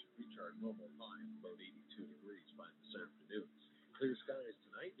 Temperatures, we should reach our normal high of about 82 degrees by this afternoon. Clear skies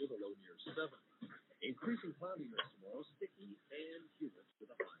tonight with a low near 70. Increasing cloudiness tomorrow, sticky and humid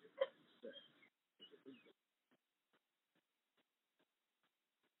with a high of 56.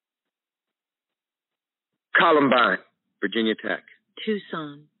 Columbine, Virginia Tech.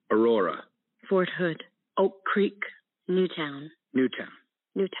 Tucson, Aurora, Fort Hood, Oak Creek, Newtown. Newtown.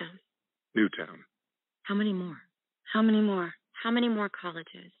 Newtown. Newtown. How many more? How many more? How many more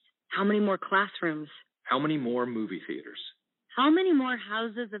colleges? How many more classrooms? How many more movie theaters? How many more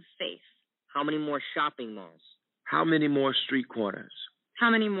houses of faith? How many more shopping malls? How many more street corners? How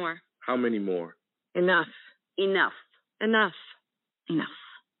many more? How many more? Enough. Enough. Enough. Enough.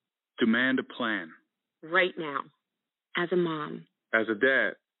 Demand a plan. Right now. As a mom. As a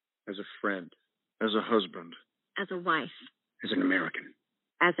dad. As a friend. As a husband. As a wife. As an American.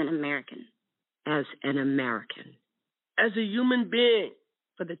 As an American. As an American. As a human being.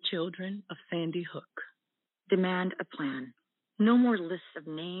 For the children of Sandy Hook. Demand a plan. No more lists of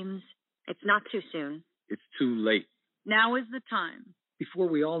names. It's not too soon. It's too late. Now is the time. Before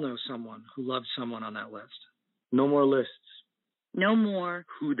we all know someone who loves someone on that list. No more lists. No more.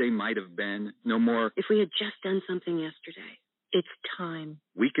 Who they might have been. No more. If we had just done something yesterday. It's time.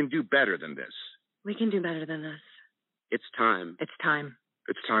 We can do better than this. We can do better than this. It's time. It's time.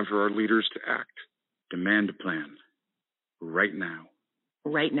 It's time for our leaders to act. Demand a plan. Right now.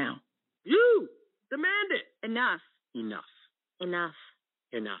 Right now. You! Demand it! Enough. Enough. Enough.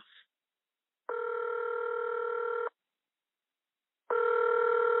 Enough.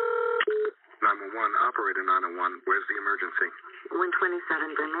 Operator 901, where's the emergency?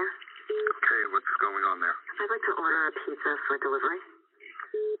 127 Brynmere. Okay, what's going on there? I'd like to order a pizza for delivery.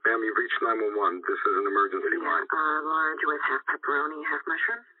 Ma'am, you've reached 911. This is an emergency line. Large with half pepperoni, half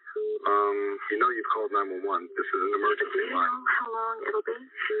mushroom. You know you've called 911. This is an emergency line. Do you know how long it'll be?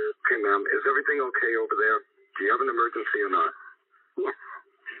 Okay, ma'am, is everything okay over there? Do you have an emergency or not? Yes.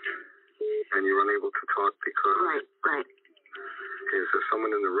 And you're unable to talk because... Right. Okay, is there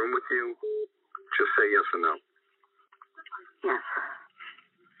someone in the room with you? Just say yes or no. Yes.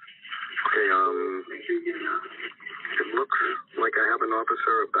 Okay, it looks like I have an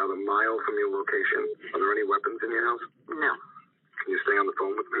officer about a mile from your location. Are there any weapons in your house? No. Can you stay on the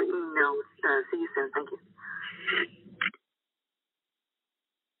phone with me? No. See you soon. Thank you.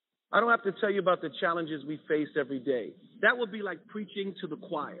 I don't have to tell you about the challenges we face every day. That would be like preaching to the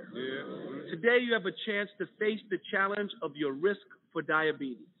choir. Yeah. Today you have a chance to face the challenge of your risk for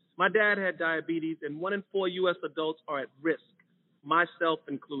diabetes. My dad had diabetes, and 1 in 4 U.S. adults are at risk, myself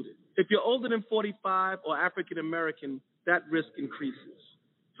included. If you're older than 45 or African American, that risk increases.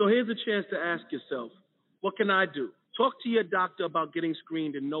 So here's a chance to ask yourself, what can I do? Talk to your doctor about getting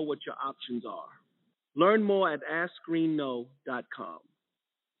screened and know what your options are. Learn more at AskScreenKnow.com.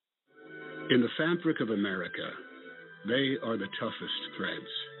 In the fabric of America, they are the toughest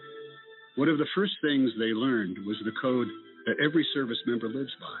threads. One of the first things they learned was the code that every service member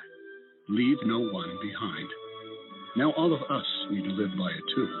lives by. Leave no one behind. Now all of us need to live by it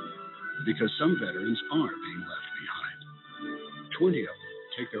too, because some veterans are being left behind. 20 of them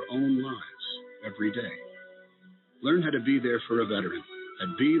take their own lives every day. Learn how to be there for a veteran at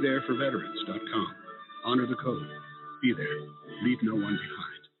BeThereForVeterans.com. Honor the code. Be there. Leave no one behind.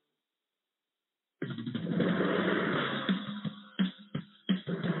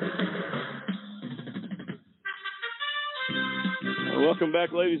 Welcome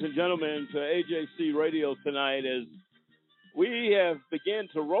back, ladies and gentlemen, to AJC Radio tonight as we have begun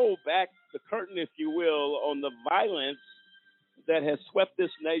to roll back the curtain, if you will, on the violence that has swept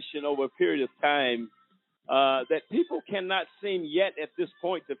this nation over a period of time that people cannot seem yet at this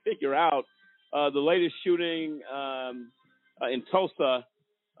point to figure out. The latest shooting in Tulsa,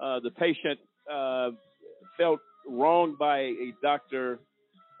 the patient felt wronged by a Dr.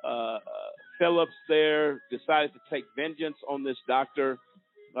 Phillips there, decided to take vengeance on this doctor,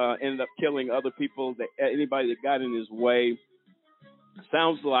 ended up killing other people, anybody that got in his way.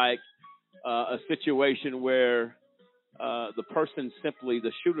 Sounds like a situation where the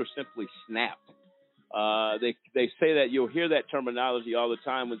shooter simply snapped. They say that you'll hear that terminology all the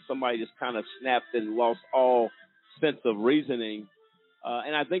time when somebody just kind of snapped and lost all sense of reasoning.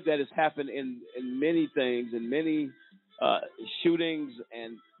 And I think that has happened in many things, in many shootings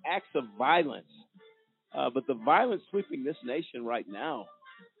and acts of violence. But the violence sweeping this nation right now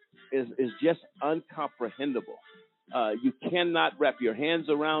is just uncomprehendable. You cannot wrap your hands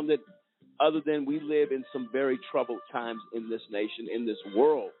around it other than we live in some very troubled times in this nation, in this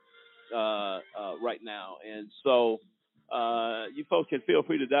world right now. And so you folks can feel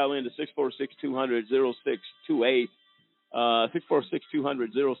free to dial in to 646-200-0628.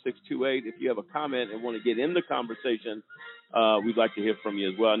 646-200-0628. If you have a comment and want to get in the conversation, we'd like to hear from you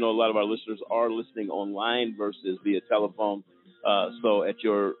as well. I know a lot of our listeners are listening online versus via telephone. So at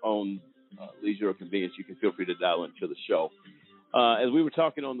your own leisure or convenience, you can feel free to dial into the show. As we were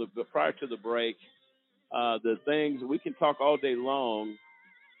talking prior to the break, the things we can talk all day long.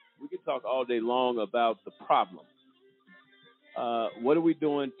 We can talk all day long about the problem. What are we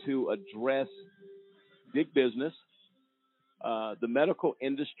doing to address big business? The medical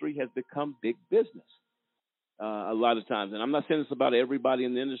industry has become big business a lot of times. And I'm not saying this about everybody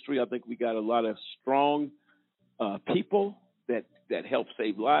in the industry. I think we got a lot of strong people that help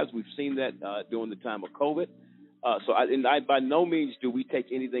save lives. We've seen that during the time of COVID. So by no means do we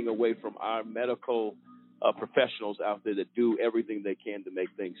take anything away from our medical professionals out there that do everything they can to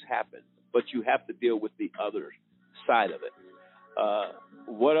make things happen. But you have to deal with the other side of it.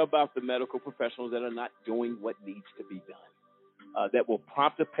 What about the medical professionals that are not doing what needs to be done? That will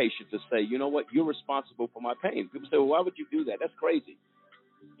prompt a patient to say, you know what, you're responsible for my pain. People say, well, why would you do that? That's crazy.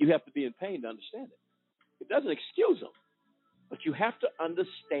 You have to be in pain to understand it. It doesn't excuse them, but you have to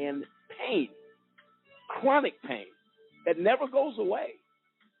understand pain, chronic pain that never goes away.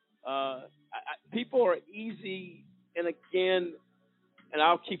 People are easy, and again, and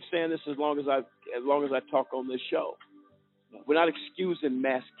I'll keep saying this as long as I talk on this show. We're not excusing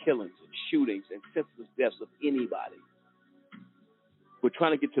mass killings and shootings and senseless deaths of anybody. We're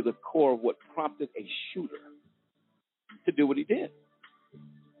trying to get to the core of what prompted a shooter to do what he did.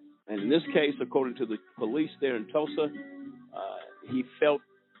 And in this case, according to the police there in Tulsa, he felt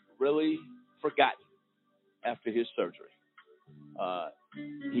really forgotten after his surgery.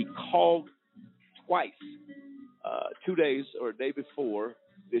 He called twice, 2 days or a day before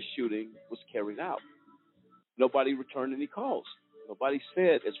this shooting was carried out. Nobody returned any calls. Nobody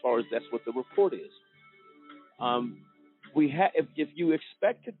said, as far as that's what the report is. If you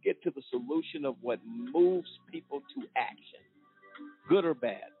expect to get to the solution of what moves people to action, good or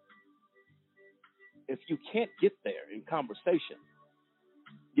bad, if you can't get there in conversation,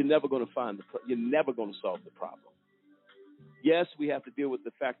 you're never going to solve the problem. Yes, we have to deal with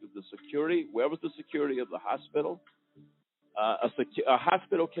the fact of the security. Where was the security of the hospital? A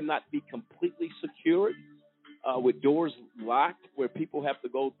hospital cannot be completely secured with doors locked, where people have to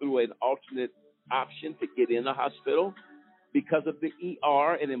go through an alternate option to get in the hospital. because of the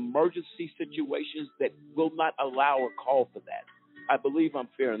ER and emergency situations that will not allow or call for that. I believe I'm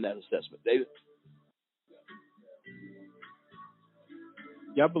fair in that assessment. David?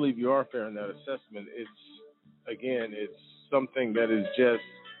 Yeah, I believe you are fair in that assessment. It's something that is just,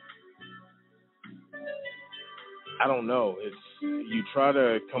 I don't know. You try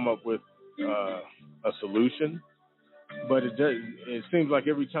to come up with a solution, but it seems like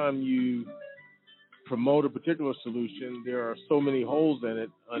every time you promote a particular solution, there are so many holes in it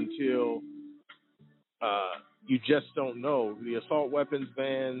until you just don't know. The assault weapons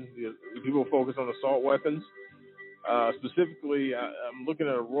ban, people focus on assault weapons. Specifically, I'm looking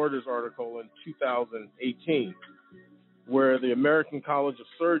at a Reuters article in 2018 where the American College of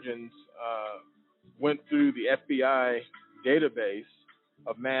Surgeons went through the FBI database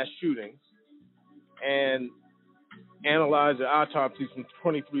of mass shootings and analyzed the autopsies from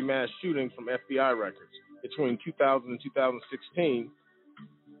 23 mass shootings from FBI records between 2000 and 2016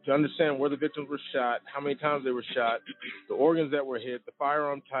 to understand where the victims were shot, how many times they were shot, the organs that were hit, the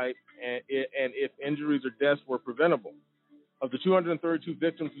firearm type, and if injuries or deaths were preventable. Of the 232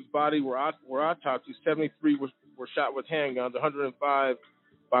 victims whose bodies were autopsied, 73 were shot with handguns, 105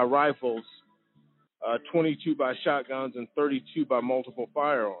 by rifles, 22 by shotguns, and 32 by multiple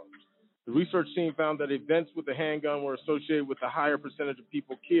firearms. The research team found that events with a handgun were associated with a higher percentage of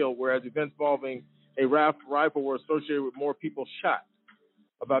people killed, whereas events involving a rifle were associated with more people shot.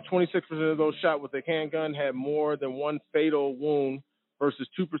 About 26% of those shot with a handgun had more than one fatal wound versus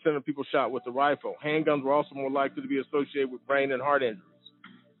 2% of people shot with a rifle. Handguns were also more likely to be associated with brain and heart injuries.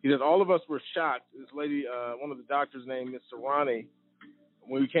 He said, all of us were shocked. This lady, one of the doctors named Ms. Sarani,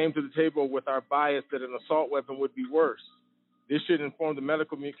 when we came to the table with our bias that an assault weapon would be worse. This should inform the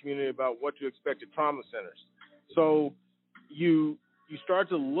medical community about what to expect at trauma centers. So you start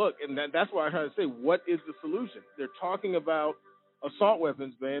to look, and that's why I try to say, what is the solution? They're talking about assault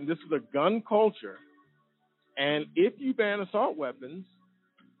weapons ban. This is a gun culture, and if you ban assault weapons,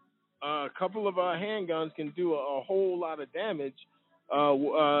 a couple of handguns can do a whole lot of damage.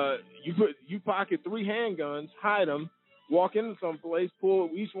 You pocket 3 handguns, hide them, walk into some place, pull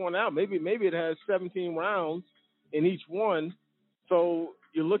each one out. Maybe it has 17 rounds in each one, so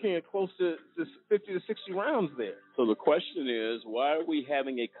you're looking at close to 50 to 60 rounds there. So the question is, why are we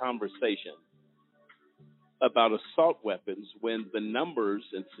having a conversation about assault weapons when the numbers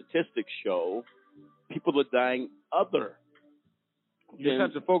and statistics show people are dying other? You just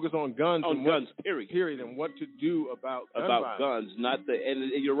have to focus on guns. Period, and what to do about guns, not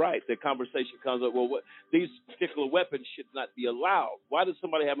and you're right. The conversation comes up. Well, these particular weapons should not be allowed. Why does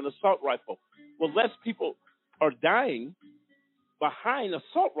somebody have an assault rifle? Well, less people are dying behind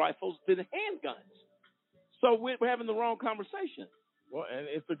assault rifles than handguns. So we're having the wrong conversation. Well, and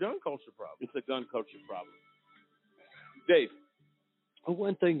it's a gun culture problem. It's a gun culture problem. Dave. Well,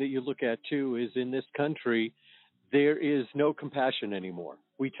 one thing that you look at, too, is in this country, there is no compassion anymore.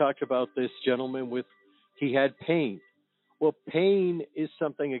 We talked about this gentleman he had pain. Well, pain is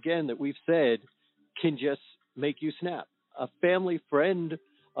something, again, that we've said can just make you snap. A family friend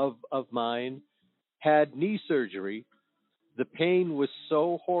of mine had knee surgery. The pain was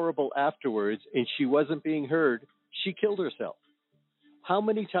so horrible afterwards, and she wasn't being heard, she killed herself. How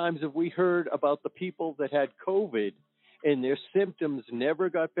many times have we heard about the people that had COVID and their symptoms never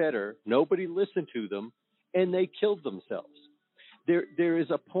got better, nobody listened to them, and they killed themselves? There is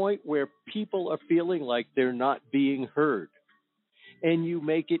a point where people are feeling like they're not being heard. And you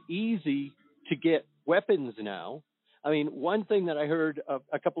make it easy to get weapons now. I mean, one thing that I heard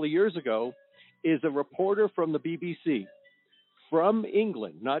a couple of years ago is a reporter from the BBC from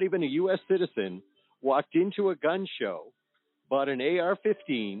England, not even a U.S. citizen, walked into a gun show, bought an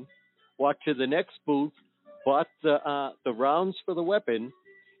AR-15, walked to the next booth, bought the rounds for the weapon,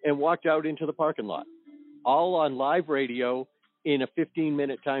 and walked out into the parking lot, all on live radio in a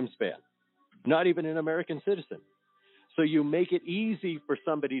 15-minute time span. Not even an American citizen. So you make it easy for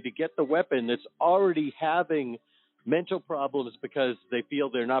somebody to get the weapon that's already having mental problems because they feel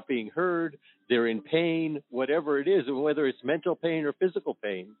they're not being heard, they're in pain, whatever it is, whether it's mental pain or physical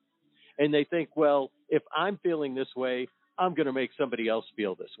pain. And they think, well, if I'm feeling this way, I'm going to make somebody else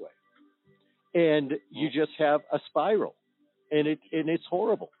feel this way. And you just have a spiral, and it's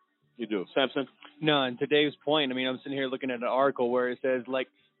horrible. You do. Samson? No, and to Dave's point, I mean, I'm sitting here looking at an article where it says, like,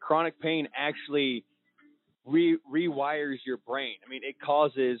 chronic pain actually rewires your brain. I mean, it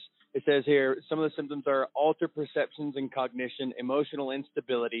says here, some of the symptoms are altered perceptions and cognition, emotional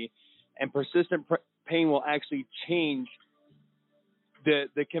instability, and persistent pain will actually change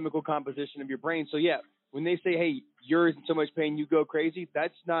the chemical composition of your brain. So, yeah, when they say, hey, you're in so much pain, you go crazy,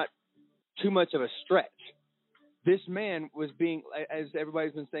 that's not too much of a stretch. this man was being, as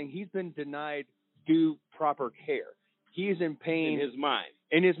everybody's been saying, he's been denied due proper care. He is in pain in his mind.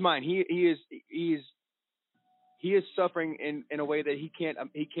 In his mind, he is suffering in a way that he can't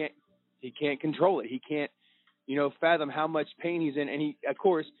control it. He can't, fathom how much pain he's in, and he's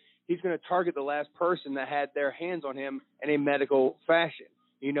going to target the last person that had their hands on him in a medical fashion.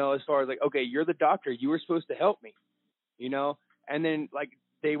 As far as like, okay, you're the doctor, you were supposed to help me, and then like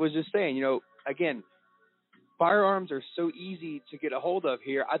they was just saying, again, firearms are so easy to get a hold of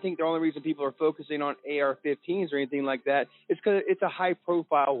here. I think the only reason people are focusing on AR-15s or anything like that is because it's a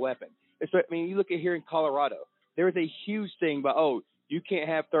high-profile weapon. You look at here in Colorado, there is a huge thing about, you can't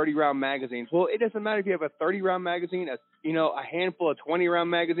have 30-round magazines. Well, it doesn't matter if you have a 30-round magazine, a handful of 20-round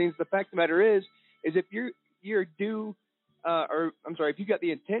magazines. The fact of the matter is if you're due, if you got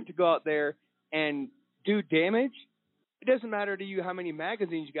the intent to go out there and do damage, it doesn't matter to you how many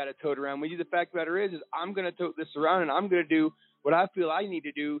magazines you got to tote around with you. The fact of the matter is I'm going to tote this around and I'm going to do what I feel I need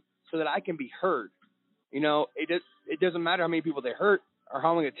to do so that I can be heard. It doesn't matter how many people they hurt or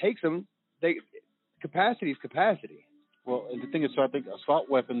how long it takes them. Capacity is capacity. Well, and the thing is, so I think assault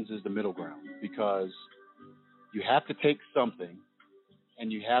weapons is the middle ground because you have to take something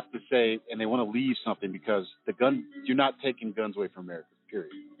and you have to say, and they want to leave something because the gun, you're not taking guns away from America,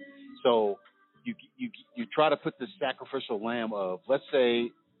 period. So you try to put this sacrificial lamb of, let's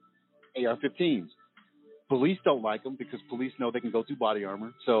say, AR-15s. Police don't like them because police know they can go through body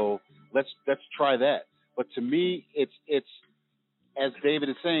armor. So let's try that. But to me, it's as David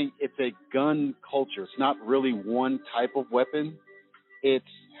is saying, it's a gun culture. It's not really one type of weapon. It's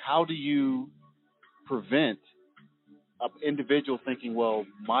how do you prevent an individual thinking, well,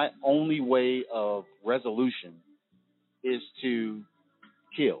 my only way of resolution is to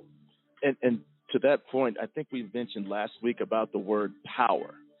kill. And to that point, I think we mentioned last week about the word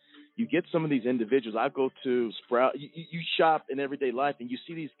power. You get some of these individuals. I go to Sprout. You shop in everyday life, and you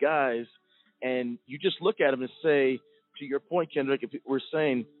see these guys, and you just look at them and say, to your point, Kendrick, if we're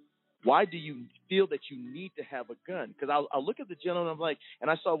saying, why do you feel that you need to have a gun? Because I'll look at the gentleman, I'm like,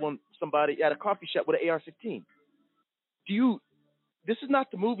 and I saw somebody at a coffee shop with an AR-15. This is not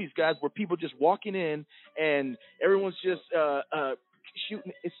the movies, guys, where people just walking in and everyone's just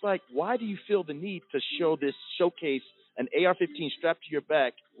shooting. It's like, why do you feel the need to showcase an AR-15 strapped to your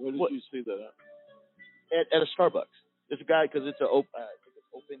back? Where did you see that at a Starbucks. There's a guy, because it's an open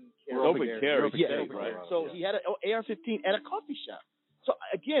carry. Yeah, right. So he had an AR-15 at a coffee shop. So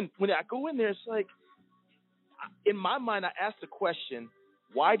again, when I go in there, it's like, in my mind, I ask the question,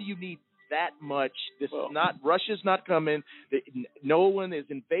 why do you need that much? Russia's not coming. No one is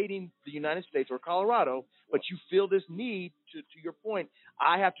invading the United States or Colorado, but you feel this need to your point.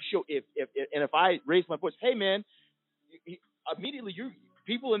 I have to show if I raise my voice, hey man, immediately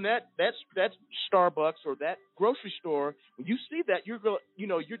people in that Starbucks or that grocery store, when you see that, you're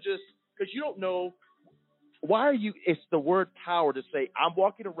just, because you don't know, why are you, it's the word power to say, I'm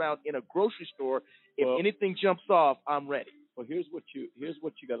walking around in a grocery store, if anything jumps off, I'm ready. Well, here's what you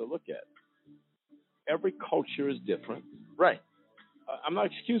got to look at. Every culture is different. Right. I'm not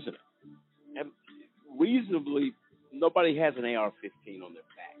excusing it. And reasonably, nobody has an AR-15 on their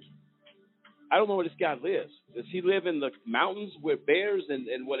back. I don't know where this guy lives. Does he live in the mountains with bears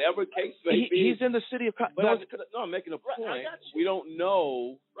and whatever case may be? He's in the city of I'm making a point. We don't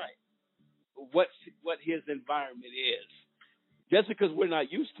know what his environment is. Just because we're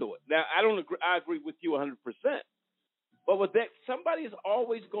not used to it. Now, I agree with you 100%. But with that, somebody is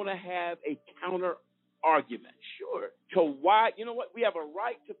always going to have a counter argument. Sure. To why, you know what? We have a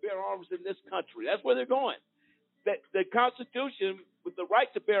right to bear arms in this country. That's where they're going. That the Constitution, with the right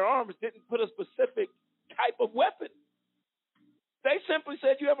to bear arms, didn't put a specific type of weapon. They simply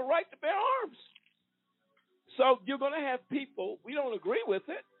said you have a right to bear arms. So you're going to have people, we don't agree with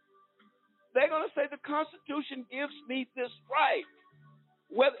it. They're going to say the Constitution gives me this right.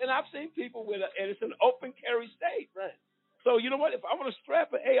 And I've seen people and it's an open carry state. Right. So you know what? If I want to strap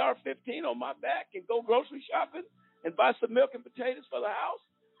an AR-15 on my back and go grocery shopping and buy some milk and potatoes for the house,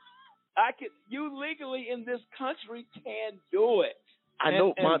 you legally in this country can do it. I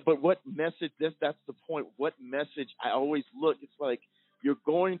know, but what message? That's the point. What message? I always look. It's like you're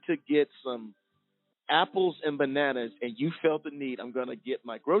going to get some apples and bananas, and you felt the need. I'm going to get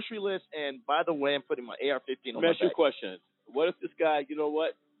my grocery list, and by the way, I'm putting my AR-15 on my back. Ask you a question. What if this guy, you know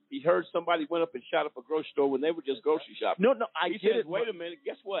what? He heard somebody went up and shot up a grocery store when they were just grocery shopping. No, I he get says, it. Wait a minute.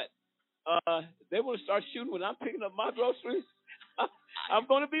 Guess what? They want to start shooting when I'm picking up my groceries. I'm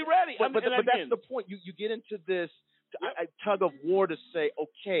going to be ready. But that's the point. You get into this tug of war to say,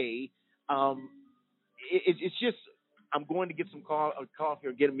 okay, it's just I'm going to get some coffee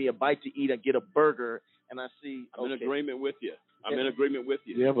or getting me a bite to eat. I get a burger, and I see. I'm in okay, agreement with you. I'm in agreement with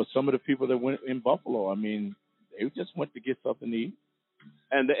you. Yeah, but some of the people that went in Buffalo, I mean, they just went to get something to eat.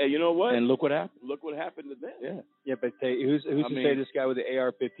 And you know what? And look what happened. Look what happened to them. Yeah. Yeah, but who's to say this guy with the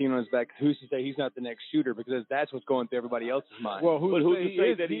AR-15 on his back? Who's to say he's not the next shooter? Because that's what's going through everybody else's mind. Well, who's to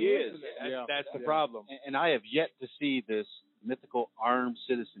say that he is? That's the problem. And I have yet to see this mythical armed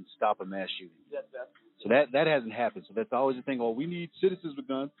citizen stop a mass shooting. So that hasn't happened. So that's always the thing. Oh, we need citizens with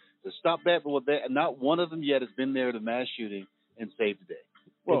guns to stop that. But not one of them yet has been there to mass shooting and saved the day.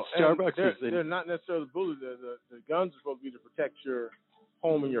 Well, they're not necessarily bullies. The guns are supposed to be to protect your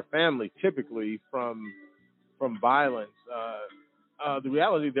home and your family, typically from violence. The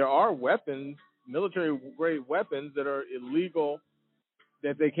reality, there are weapons, military-grade weapons, that are illegal,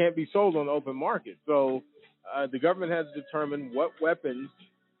 that they can't be sold on the open market. So the government has to determine what weapons,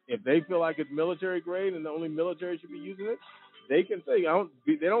 if they feel like it's military-grade and the only military should be using it, they can say,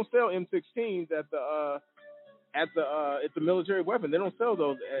 they don't sell M16s it's a military weapon. They don't sell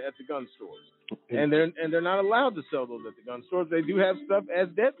those at the gun stores, and they're not allowed to sell those at the gun stores. They do have stuff as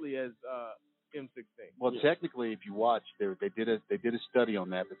deadly as M16. Well, technically, if you watch, they did a study on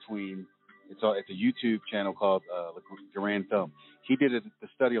that between it's a YouTube channel called Garand Thumb. He did a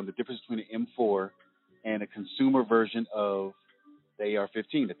study on the difference between an M4 and a consumer version of the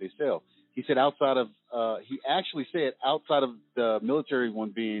AR-15 that they sell. He said outside of the military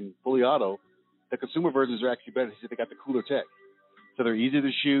one being fully auto, the consumer versions are actually better. He said they got the cooler tech, so they're easier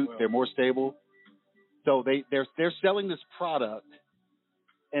to shoot. They're more stable. So they're selling this product,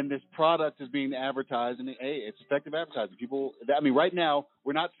 and this product is being advertised, and it's effective advertising. People, right now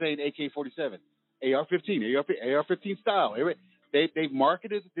we're not saying AK-47, AR-15, AR-15 style. They've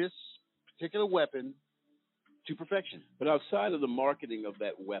marketed this particular weapon to perfection. But outside of the marketing of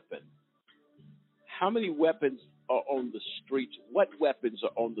that weapon, how many weapons are on the streets? What weapons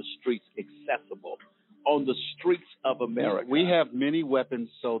are on the streets accessible on the streets of America? We have many weapons,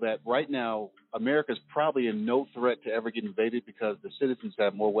 so that right now America's probably in no threat to ever get invaded because the citizens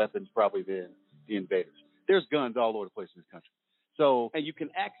have more weapons probably than the invaders. There's guns all over the place in this country. So and you can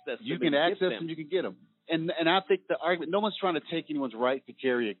access them. You can access them. You can get them. And I think the argument, no one's trying to take anyone's right to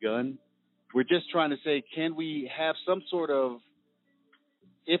carry a gun. We're just trying to say, can we have some sort of,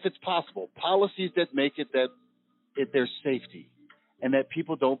 if it's possible, policies that make it that there's safety, and that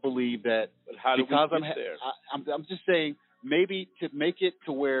people don't believe that. But how do we get there? I'm just saying, maybe to make it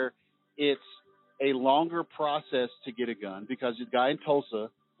to where it's a longer process to get a gun, because the guy in Tulsa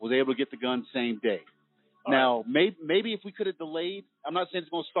was able to get the gun same day. Now, maybe if we could have delayed, I'm not saying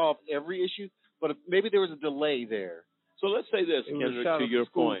it's going to solve every issue, but if maybe there was a delay there. So let's say this, Kendrick, to your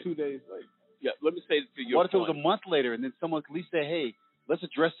point. 2 days later. Yeah, let me say to your point. What if it was a month later, and then someone could at least say, hey, let's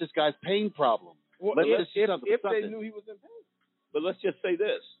address this guy's pain problem? Well, if they knew he was in pain. But let's just say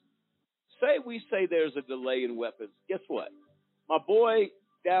this. We say there's a delay in weapons. Guess what? My boy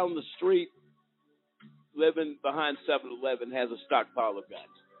down the street, living behind 7-Eleven, has a stockpile of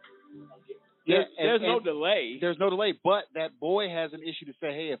guns. There's no delay. There's no delay, but that boy has an issue to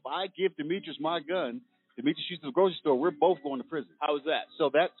say, hey, if I give Demetrius my gun, Demetrius shoots at the grocery store, we're both going to prison. How is that? So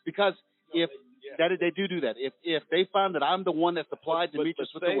that's because they do that. If they find that I'm the one that supplied Demetrius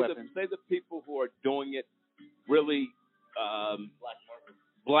with the weapon. Say the people who are doing it really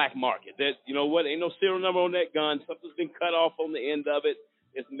black market. That, you know what? Ain't no serial number on that gun. Something's been cut off on the end of it.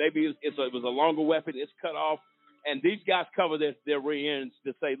 It was a longer weapon. It's cut off. And these guys cover their rear ends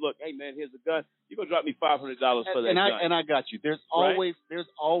to say, look, hey, man, here's a gun. You're going to drop me $500 for that gun. And I got you. There's always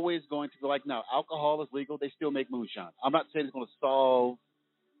going to be, like, now, alcohol is legal. They still make moonshine. I'm not saying it's going to solve,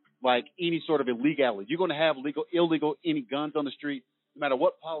 like, any sort of illegality. You're going to have illegal, any guns on the street, no matter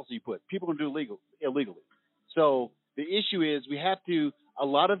what policy you put. People are going to do illegally. So the issue is we have to, a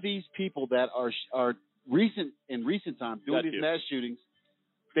lot of these people that are in recent times doing these mass shootings,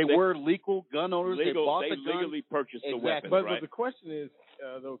 they were legal gun owners. They bought the gun. They legally purchased the weapon, but right? But the question is,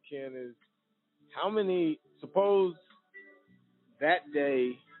 though, Ken, is how many, suppose that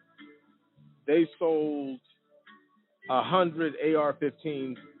day they sold 100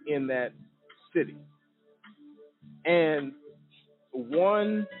 AR-15s in that city, and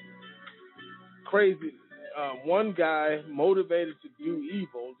one guy motivated to do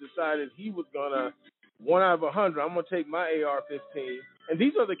evil decided he was going to, 1 out of 100, I'm going to take my AR-15. And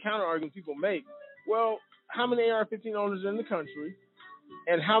these are the counter arguments people make. Well, how many AR-15 owners are in the country,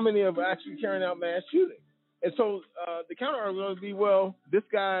 and how many are actually carrying out mass shootings? And so the counter argument would be, well, this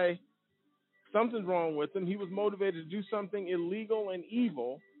guy, something's wrong with him. He was motivated to do something illegal and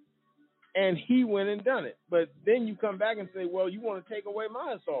evil, and he went and done it. But then you come back and say, well, you want to take away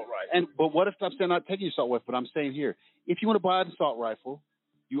my assault rifle. But what if I'm saying not taking your assault rifle? But I'm saying here, if you want to buy an assault rifle,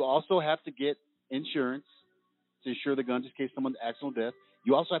 you also have to get insurance. to insure the gun just in case someone accidental death.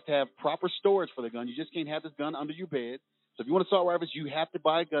 You also have to have proper storage for the gun. You just can't have this gun under your bed. So if you want assault rifles, you have to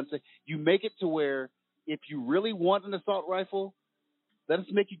buy a gun. So you make it to where if you really want an assault rifle, let us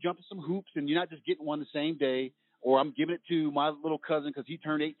make you jump to some hoops, and you're not just getting one the same day. Or I'm giving it to my little cousin because he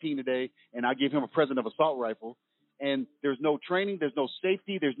turned 18 today, and I gave him a present of assault rifle. And there's no training, there's no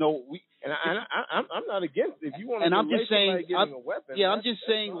safety, there's no. I'm not against if you want to. And I'm just saying, getting a weapon. Yeah, I'm just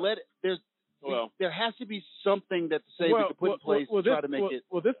saying, let it. There has to be something that we can put in place to try to make it.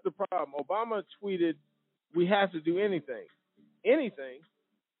 Well, this is the problem. Obama tweeted, "We have to do anything." Anything.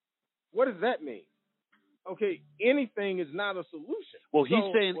 What does that mean? Okay, anything is not a solution. Well,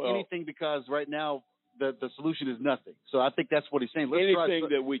 he's saying anything because right now the solution is nothing. So I think that's what he's saying. Let's anything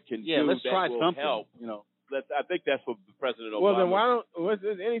that we can do let's try will something. Help. I think that's what President Obama. Well, then why don't let's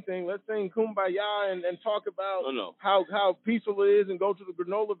anything? Let's sing Kumbaya and talk about how peaceful it is, and go to the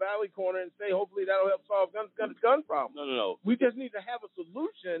Granola Valley corner and say hopefully that'll help solve gun problem. No. We just need to have a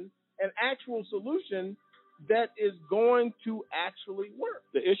solution, an actual solution that is going to actually work.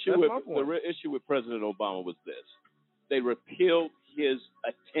 The real issue with President Obama was this: they repealed his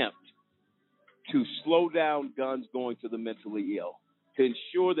attempt to slow down guns going to the mentally ill, to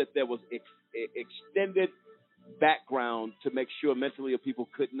ensure that there was extended background to make sure mentally ill people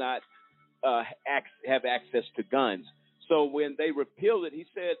could not have access to guns. So when they repealed it, he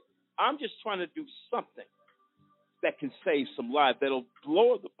said, I'm just trying to do something that can save some lives, that'll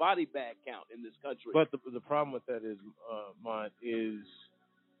lower the body bag count in this country. But the problem with that is, Mont, is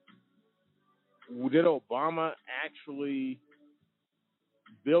did Obama actually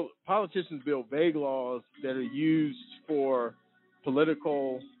politicians build vague laws that are used for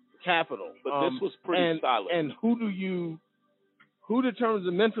political capital? But this was pretty solid. And who determines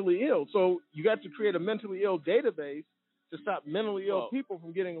the mentally ill? So you got to create a mentally ill database to stop mentally ill people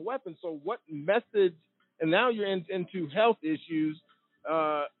from getting a weapon. So what methods? And now you're into health issues,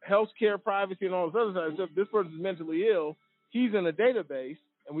 health care, privacy, and all this other stuff. So if this person's mentally ill, he's in a database,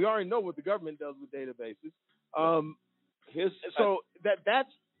 and we already know what the government does with databases.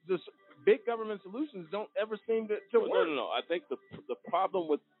 That's the big government solutions don't ever seem to work. No. I think the problem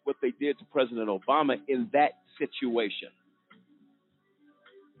with what they did to President Obama in that situation,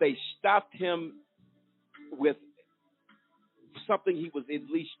 they stopped him with something he was at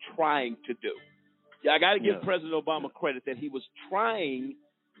least trying to do. I got to give President Obama credit that he was trying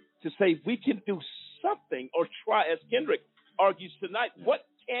to say we can do something, or try, as Kendrick argues tonight, what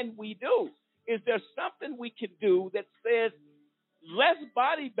can we do? Is there something we can do that says less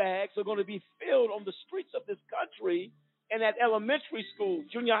body bags are going to be filled on the streets of this country and at elementary schools,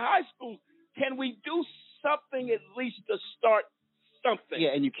 junior high schools? Can we do something at least to start something?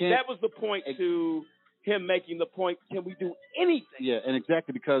 Yeah, and you can't. That was the point to him making the point. Can we do anything? Yeah, and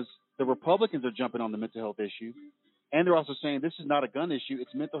exactly, because the Republicans are jumping on the mental health issue, and they're also saying this is not a gun issue;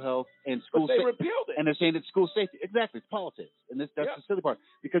 it's mental health and school safety. But they repealed it, and they're saying it's school safety. Exactly, it's politics, and that's the silly part,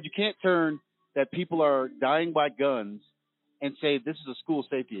 because you can't turn that people are dying by guns and say this is a school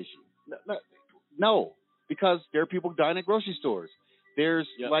safety issue. No, because there are people dying at grocery stores. There's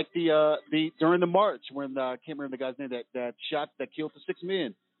like the during the march when I can't remember the guy's name that killed the 6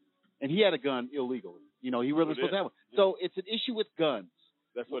 men, and he had a gun illegally. He really was supposed to have one. So it's an issue with guns.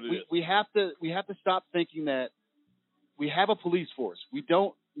 That's what it is. We have to stop thinking that we have a police force. We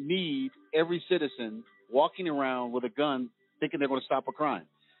don't need every citizen walking around with a gun thinking they're going to stop a crime.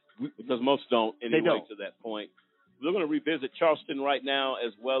 Because most don't anyway. They don't. To that point. We're going to revisit Charleston right now,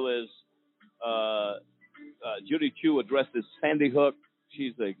 as well as Judy Chu addresses Sandy Hook.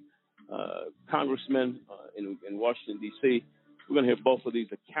 She's a congressman in Washington, D.C. We're going to hear both of these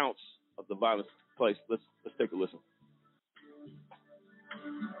accounts of the violence place. Let's take a listen.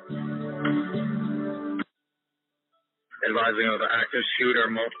 Advising of an active shooter,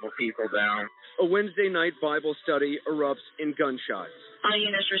 multiple people down. A Wednesday night Bible study erupts in gunshots. All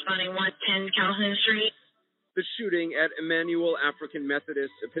units responding 110 Calhoun Street. The shooting at Emmanuel African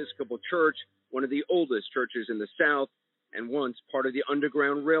Methodist Episcopal Church, one of the oldest churches in the South, and once part of the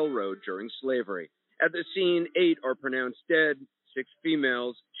Underground Railroad during slavery. At the scene, 8 are pronounced dead, 6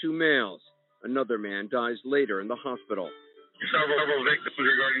 females, 2 males. Another man dies later in the hospital. Several victims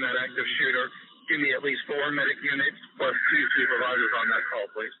regarding that active shooter. Give me at least 4 medic units plus 2 supervisors on that call,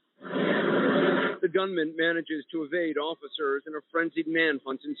 please. The gunman manages to evade officers and a frenzied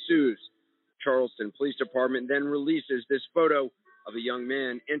manhunt ensues. Charleston Police Department then releases this photo of a young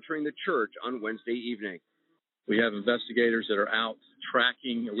man entering the church on Wednesday evening. We have investigators that are out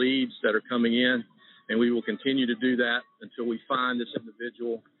tracking leads that are coming in, and we will continue to do that until we find this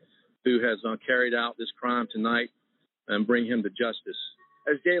individual who has carried out this crime tonight and bring him to justice.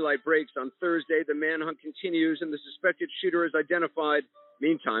 As daylight breaks on Thursday, the manhunt continues and the suspected shooter is identified.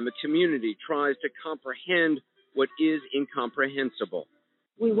 Meantime, a community tries to comprehend what is incomprehensible.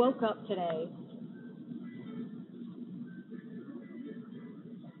 We woke up today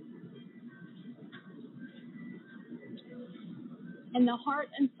and the heart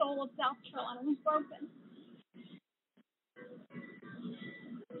and soul of South Carolina was broken.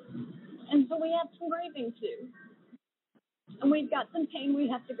 And so we have some grieving too. And we've got some pain we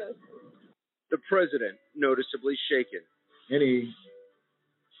have to go through. The president noticeably shaken. Any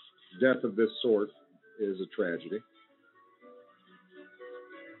death of this sort is a tragedy.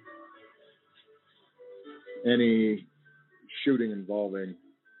 Any shooting involving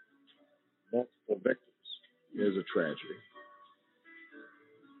multiple victims is a tragedy.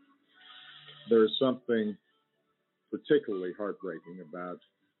 There is something particularly heartbreaking about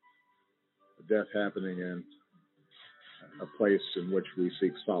a death happening in a place in which we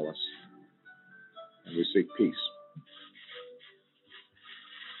seek solace and we seek peace,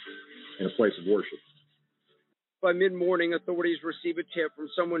 in a place of worship. By mid-morning, authorities receive a tip from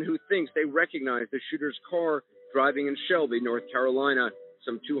someone who thinks they recognize the shooter's car driving in Shelby, North Carolina,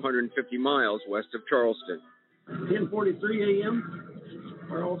 some 250 miles west of Charleston. 10:43 a.m.,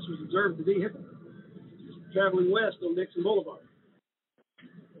 our officers observed the vehicle traveling west on Dixon Boulevard.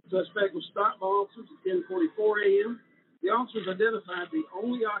 The suspect was stopped by officers at 10:44 a.m. The officers identified the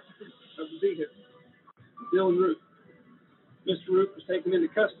only occupant of the vehicle, Dylan Root. Mr. Root was taken into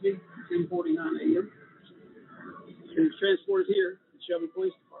custody at 10:49 a.m. and was transported here to the Shelby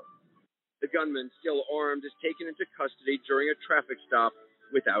Police Department. The gunman, still armed, is taken into custody during a traffic stop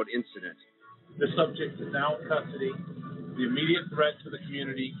without incident. The subject is now in custody. The immediate threat to the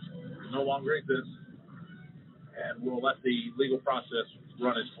community no longer exists, and we'll let the legal process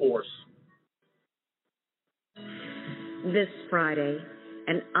run its course. This Friday,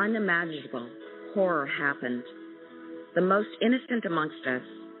 an unimaginable horror happened. The most innocent amongst us,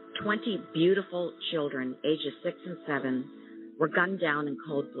 20 beautiful children, ages 6 and 7, were gunned down in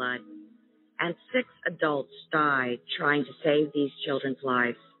cold blood, and 6 adults died trying to save these children's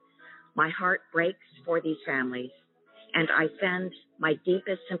lives. My heart breaks for these families, and I send my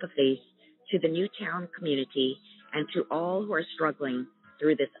deepest sympathies to the Newtown community and to all who are struggling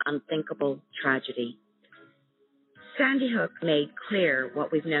through this unthinkable tragedy. Sandy Hook made clear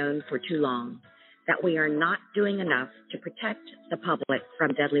what we've known for too long, that we are not doing enough to protect the public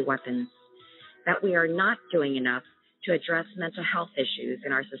from deadly weapons, that we are not doing enough to address mental health issues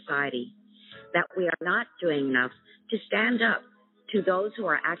in our society, that we are not doing enough to stand up to those who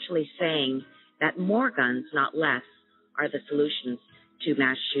are actually saying that more guns, not less, are the solutions to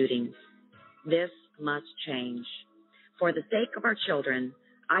mass shootings. This must change. For the sake of our children,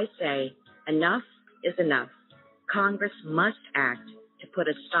 I say enough is enough. Congress must act to put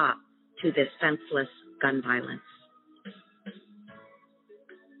a stop to this senseless gun violence.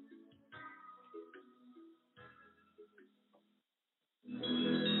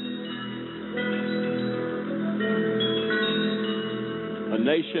 A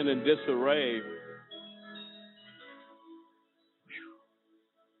nation in disarray.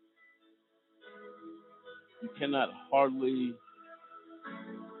 You cannot hardly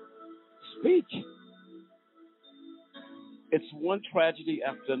speak. It's one tragedy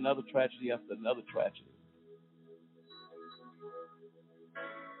after another tragedy after another tragedy.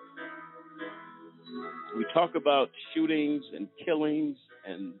 We talk about shootings and killings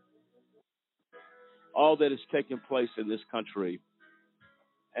and all that is taking place in this country.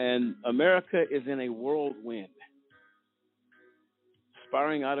 And America is in a whirlwind,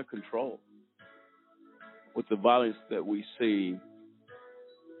 spiraling out of control with the violence that we see.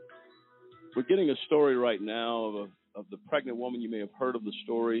 We're getting a story right now of the pregnant woman. You may have heard of the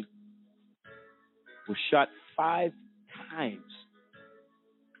story. Was shot 5 times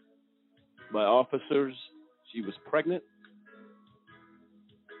by officers. She was pregnant.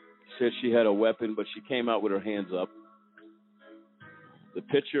 Said she had a weapon, but she came out with her hands up. The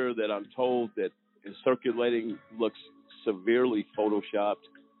picture that I'm told that is circulating looks severely photoshopped.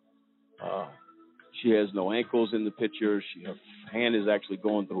 She has no ankles in the picture. Her hand is actually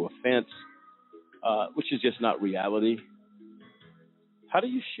going through a fence, which is just not reality. How do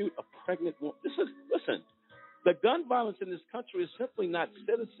you shoot a pregnant woman? Listen, the gun violence in this country is simply not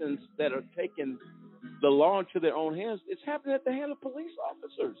citizens that are taking the law into their own hands. It's happening at the hand of police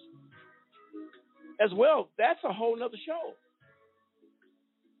officers as well. That's a whole nother show.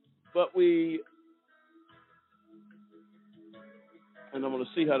 But and I'm going to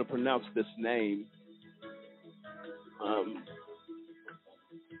see how to pronounce this name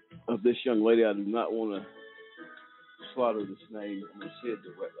of this young lady. I do not want to slaughter this name. I'm going to say it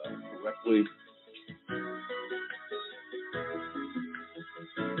correctly.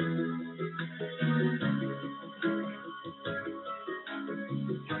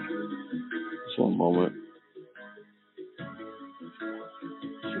 Just one moment.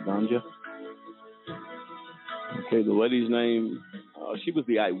 Shadanja. Okay, the lady's name, she was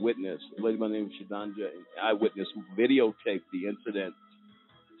the eyewitness. The lady by the name of Shadanja, an eyewitness who videotaped the incident,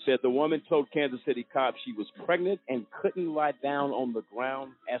 said the woman told Kansas City cops she was pregnant and couldn't lie down on the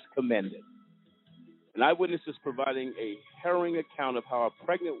ground as commended. An eyewitness is providing a harrowing account of how a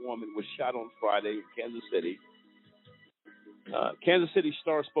pregnant woman was shot on Friday in Kansas City. Kansas City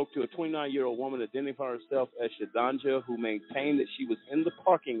Star spoke to a 29-year-old woman identifying herself as Shadanja, who maintained that she was in the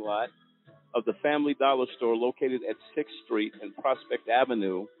parking lot of the Family Dollar store located at 6th Street and Prospect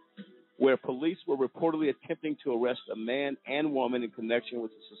Avenue, where police were reportedly attempting to arrest a man and woman in connection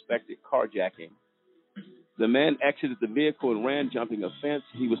with the suspected carjacking. The man exited the vehicle and ran, jumping a fence.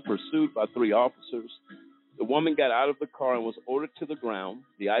 He was pursued by 3 officers. The woman got out of the car and was ordered to the ground.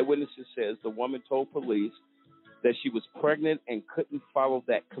 The eyewitness says the woman told police that she was pregnant and couldn't follow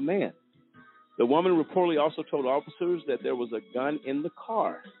that command. The woman reportedly also told officers that there was a gun in the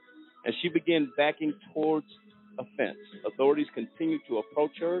car, and she began backing towards a fence. Authorities continued to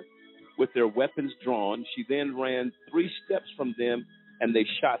approach her with their weapons drawn. She then ran 3 steps from them, and they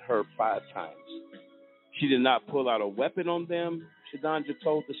shot her 5 times. She did not pull out a weapon on them, Shadanja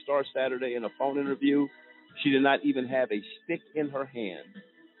told the Star Saturday in a phone interview. She did not even have a stick in her hand.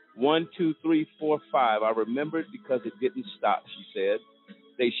 1, 2, 3, 4, 5. I remember it because it didn't stop, she said.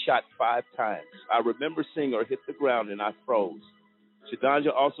 They shot 5 times. I remember seeing her hit the ground, and I froze.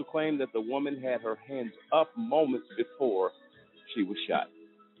 Shadanja also claimed that the woman had her hands up moments before she was shot.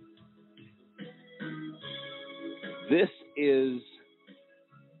 This is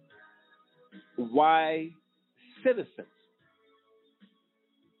why citizens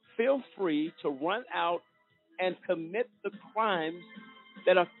feel free to run out and commit the crimes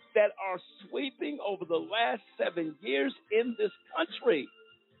that are sweeping over the last 7 years in this country.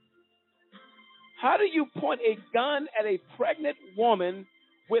 How do you point a gun at a pregnant woman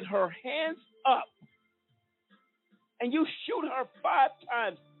with her hands up and you shoot her 5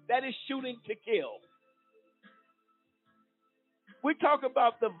 times? That is shooting to kill. We talk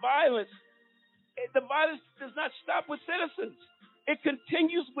about the violence. The violence does not stop with citizens. It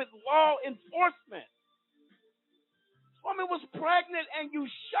continues with law enforcement. This woman was pregnant and you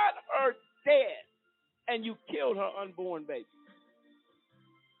shot her dead and you killed her unborn baby.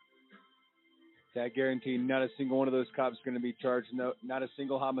 I guarantee not a single one of those cops is going to be charged. No, not a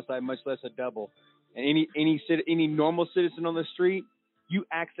single homicide, much less a double. And any normal citizen on the street, you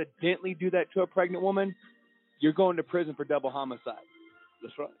accidentally do that to a pregnant woman, you're going to prison for double homicide.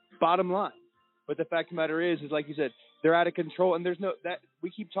 That's right. Bottom line. But the fact of the matter is like you said, they're out of control, and there's no that we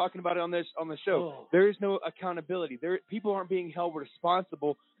keep talking about it on the show. Oh. There is no accountability. People aren't being held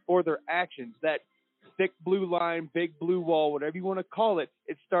responsible for their actions. That thick blue line, big blue wall, whatever you want to call it,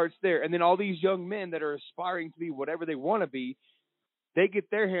 it starts there. And then all these young men that are aspiring to be whatever they want to be, they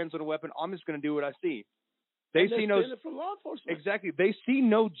get their hands on a weapon. I'm just going to do what I see. They see no from law enforcement. Exactly. They see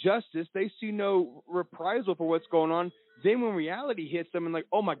no justice. They see no reprisal for what's going on. Then when reality hits them and like,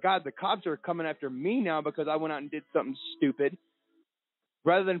 oh my God, the cops are coming after me now because I went out and did something stupid,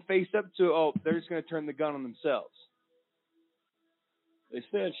 rather than face up to, oh, they're just going to turn the gun on themselves. They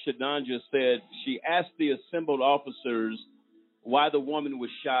said Shadanja said she asked the assembled officers why the woman was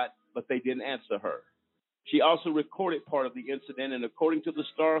shot, but they didn't answer her. She also recorded part of the incident, and according to the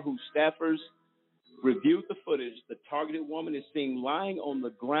Star, whose staffers reviewed the footage, the targeted woman is seen lying on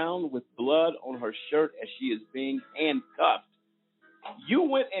the ground with blood on her shirt as she is being handcuffed. You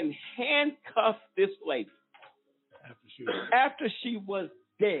went and handcuffed this lady after she was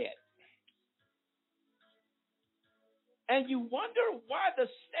dead. And you wonder why the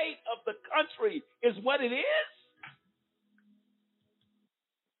state of the country is what it is?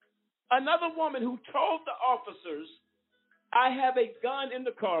 Another woman who told the officers, I have a gun in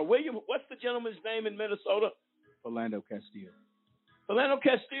the car. William, what's the gentleman's name in Minnesota? Orlando Castillo. Orlando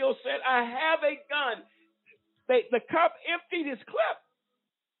Castillo said, I have a gun. The cop emptied his clip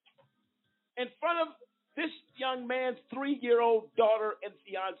in front of this young man's 3-year-old daughter and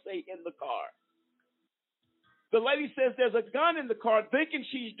fiance in the car. The lady says there's a gun in the car, thinking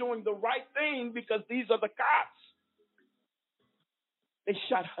she's doing the right thing because these are the cops. They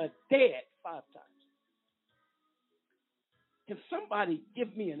shot her dead 5 times. Can somebody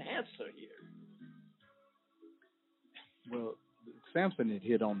give me an answer here? Well, Samson had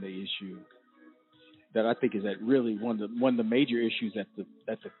hit on the issue that I think is that really one of the major issues at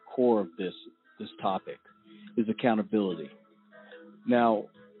the core of this topic, is accountability. Now,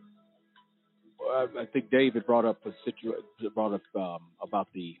 I think David brought up about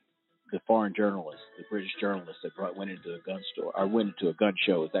the foreign journalist, the British journalist that went into a gun store or went into a gun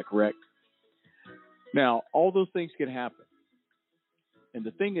show. Is that correct? Now, all those things can happen. And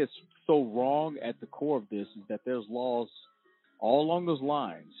the thing that's so wrong at the core of this is that there's laws all along those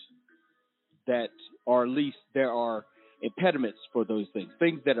lines that are, at least there are impediments for those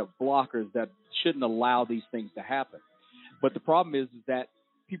things that are blockers that shouldn't allow these things to happen. But the problem is that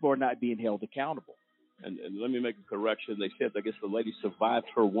people are not being held accountable. And let me make a correction. They said, I guess the lady survived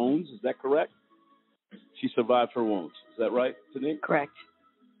her wounds. Is that correct? She survived her wounds. Is that right, Tanique? Correct.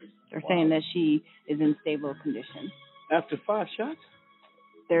 They're saying that she is in stable condition. After 5 shots?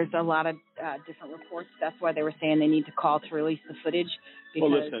 There's a lot of different reports. That's why they were saying they need to call to release the footage.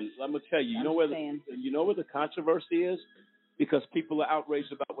 Well, listen, I'm going to tell you, you know where the controversy is? Because people are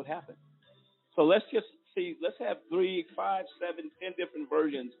outraged about what happened. So let's have 3, 5, 7, 10 different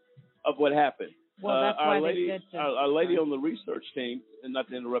versions of what happened. Well, that's why they said to... Our lady on the research team, and not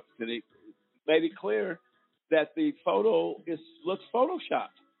to interrupt today, made it clear that the photo looks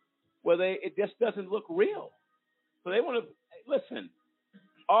photoshopped, it just doesn't look real. So they want to listen.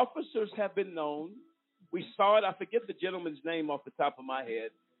 Officers have been known. We saw it. I forget the gentleman's name off the top of my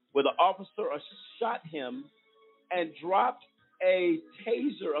head, where the officer shot him and dropped a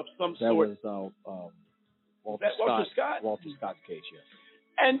taser of some sort. That was Walter Scott? Walter Scott's case, yes.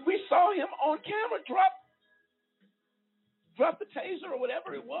 And we saw him on camera drop the taser or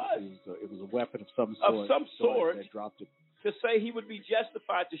whatever it was. It was a weapon of some sort. That dropped it. To say he would be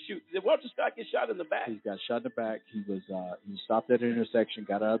justified to shoot. Did Walter Scott get shot in the back? He got shot in the back. He stopped at an intersection,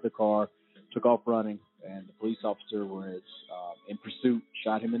 got out of the car, took off running, and the police officer was in pursuit,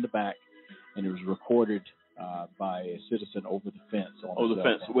 shot him in the back, and it was recorded by a citizen over the fence. Over the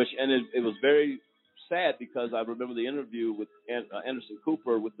fence, it was very sad because I remember the interview with Anderson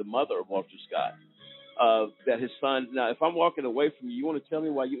Cooper with the mother of Walter Scott, that his son. Now, if I'm walking away from you, you want to tell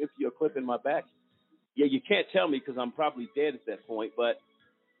me why you empty your clip in my back? Yeah, you can't tell me because I'm probably dead at that point, but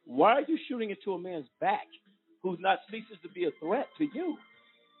why are you shooting into a man's back who not ceases to be a threat to you?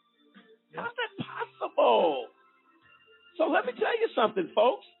 How's that possible? So let me tell you something,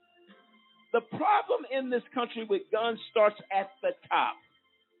 folks. The problem in this country with guns starts at the top.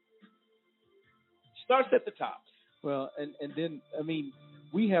 Well, and then, I mean,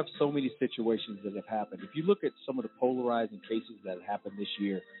 we have so many situations that have happened. If you look at some of the polarizing cases that have happened this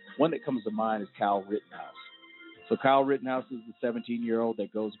year, one that comes to mind is Kyle Rittenhouse. So Kyle Rittenhouse is the 17-year-old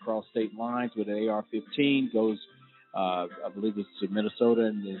that goes across state lines with an AR-15, goes, I believe it's to Minnesota,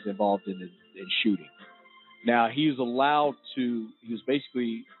 and is involved in shooting. Now, he was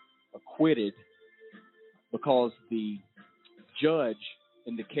basically acquitted because the judge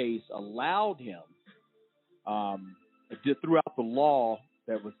in the case allowed him, throughout the law,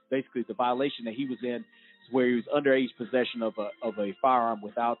 that was basically the violation that he was in, where he was underage possession of a firearm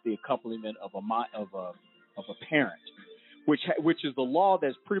without the accompaniment of a parent, which is the law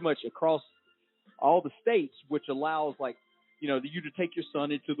that's pretty much across all the states, which allows, like, you know, you to take your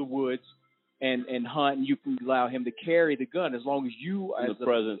son into the woods and hunt, and you can allow him to carry the gun as long as you in the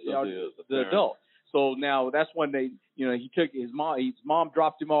presence of the adult. So now that's when he took his mom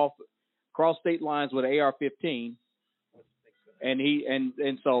dropped him off across state lines with an AR-15.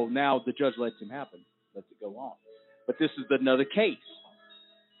 And so now the judge lets it go on. But this is another case.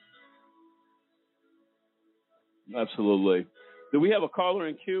 Absolutely. Do we have a caller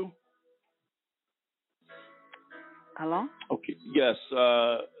in queue? Hello? Okay. Yes.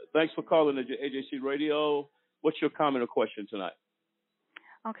 Thanks for calling the AJC Radio. What's your comment or question tonight?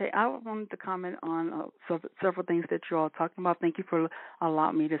 Okay, I wanted to comment on several things that you all are talking about. Thank you for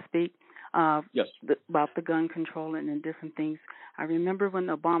allowing me to speak. Yes. About the gun control and different things. I remember when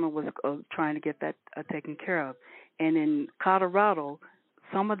Obama was trying to get that taken care of. And in Colorado,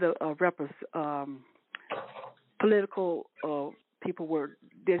 some of the political people were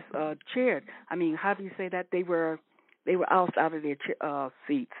cheered. I mean, how do you say that? They were ousted out of their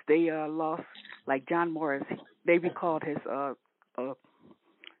seats. They lost, like John Morris. They recalled his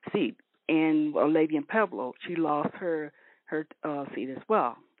seat. And a lady in Pueblo, she lost her seat as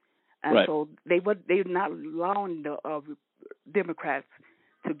well. And right. So they're not allowing the Democrats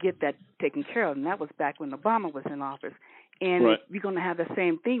to get that taken care of. And that was back when Obama was in office. And right. we're going to have the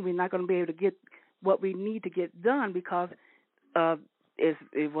same thing. We're not going to be able to get what we need to get done because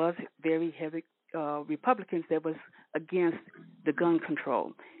it was very heavy Republicans that was against the gun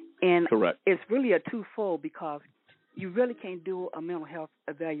control. And correct. It's really a twofold because you really can't do a mental health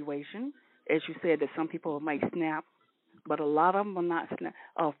evaluation. As you said, that some people might snap but a lot of them are not.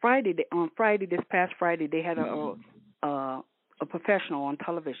 On Friday, this past Friday, they had a professional on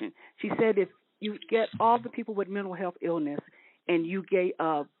television. She said if you get all the people with mental health illness and you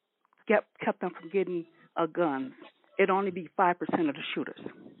kept them from getting guns, it'd only be 5% of the shooters.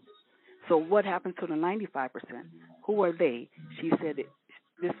 So what happened to the 95%? Who are they? She said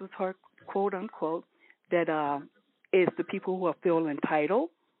this was her quote unquote that is the people who are feel entitled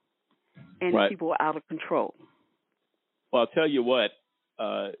and Right. the people who are out of control. Well, I'll tell you what,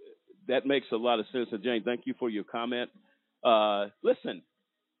 that makes a lot of sense. And Jane, thank you for your comment. Listen,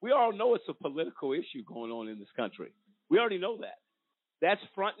 we all know it's a political issue going on in this country. We already know that. That's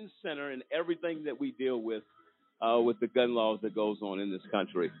front and center in everything that we deal with the gun laws that goes on in this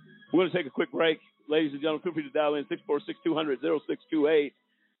country. We're going to take a quick break. Ladies and gentlemen, feel free to dial in 646-200-0628,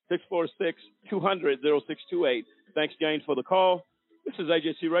 646-200-0628. Thanks, Jane, for the call. This is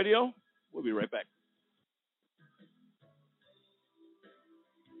AJC Radio. We'll be right back.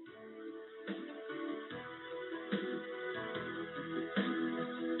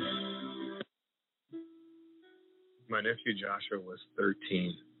 My nephew Joshua was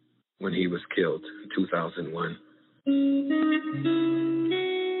 13 when he was killed in 2001.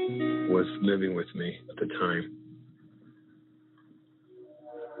 Was living with me at the time.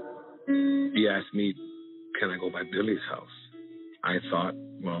 He asked me, can I go by Billy's house? I thought,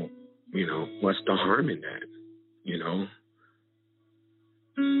 well, what's the harm in that?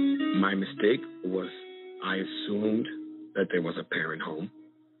 My mistake was I assumed that there was a parent home.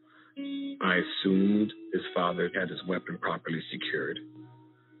 I assumed his father had his weapon properly secured.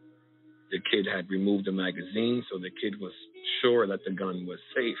 The kid had removed the magazine, so the kid was sure that the gun was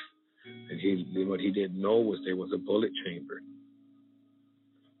safe. And what he didn't know was there was a bullet chamber.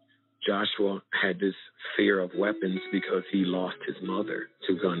 Joshua had this fear of weapons because he lost his mother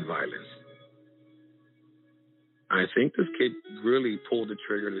to gun violence. I think this kid really pulled the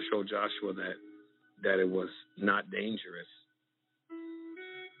trigger to show Joshua that it was not dangerous.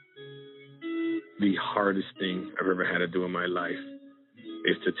 The hardest thing I've ever had to do in my life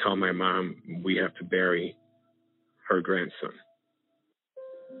is to tell my mom we have to bury her grandson.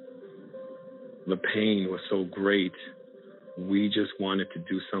 The pain was so great. We just wanted to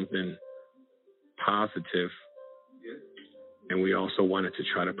do something positive, and we also wanted to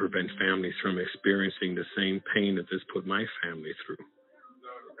try to prevent families from experiencing the same pain that this put my family through.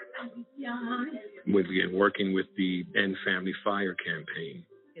 Working with the End Family Fire campaign.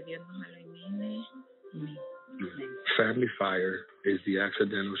 Family fire is the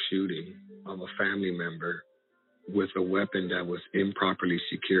accidental shooting of a family member with a weapon that was improperly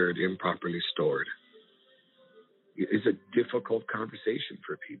secured, improperly stored. It's a difficult conversation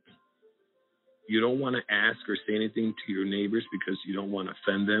for people. You don't want to ask or say anything to your neighbors because you don't want to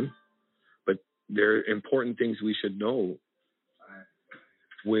offend them, but there are important things we should know.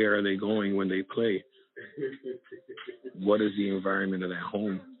 Where are they going when they play? What is the environment of that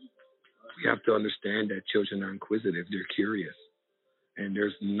home? We have to understand that children are inquisitive. They're curious. And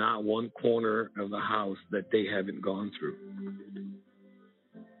there's not one corner of the house that they haven't gone through.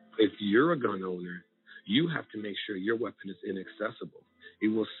 If you're a gun owner, you have to make sure your weapon is inaccessible. It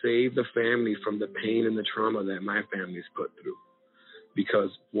will save the family from the pain and the trauma that my family's put through.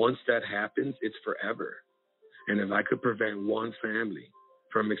 Because once that happens, it's forever. And if I could prevent one family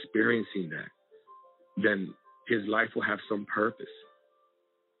from experiencing that, then his life will have some purpose.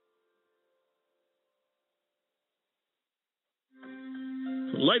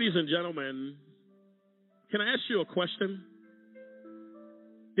 Ladies and gentlemen, can I ask you a question?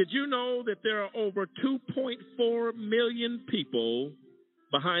 Did you know that there are over 2.4 million people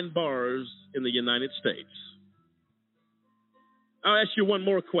behind bars in the United States? I'll ask you one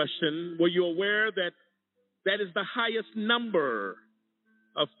more question. Were you aware that that is the highest number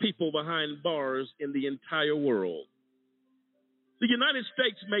of people behind bars in the entire world? The United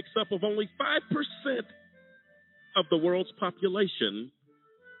States makes up of only 5% of the world's population,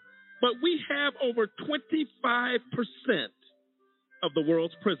 but we have over 25% of the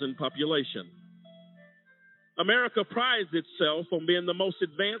world's prison population. America prides itself on being the most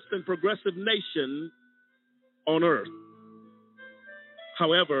advanced and progressive nation on earth.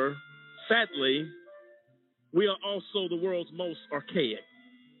 However, sadly, we are also the world's most archaic.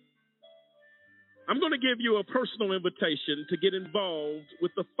 I'm going to give you a personal invitation to get involved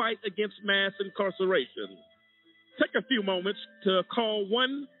with the fight against mass incarceration. Take a few moments to call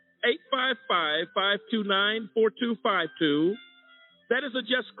 1-855-529-4252. That is a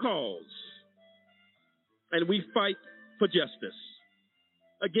just cause. And we fight for justice.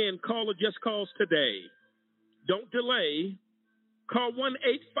 Again, call a just cause today. Don't delay. Call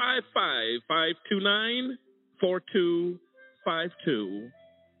 1-855-529-4252. 4252.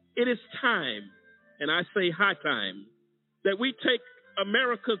 It is time, and I say high time, that we take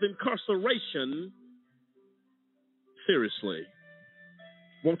America's incarceration seriously.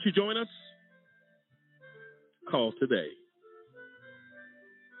 Won't you join us? Call today.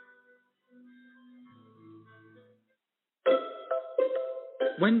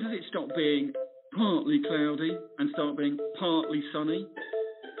 When does it stop being partly cloudy and start being partly sunny?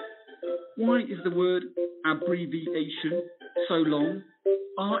 Why is the word abbreviation so long?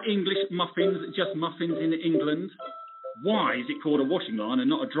 Are English muffins just muffins in England? Why is it called a washing line and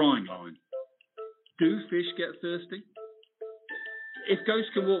not a drying line? Do fish get thirsty? If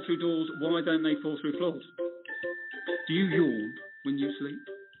ghosts can walk through doors, why don't they fall through floors? Do you yawn when you sleep?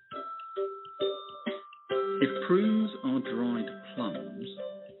 If prunes are dried plums,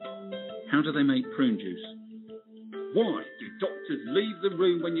 how do they make prune juice? Why do doctors leave the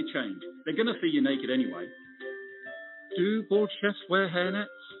room when you change? They're going to see you naked anyway. Do bald chefs wear hairnets?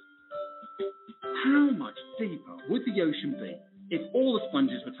 How much deeper would the ocean be if all the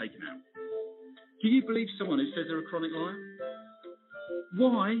sponges were taken out? Do you believe someone who says they're a chronic liar?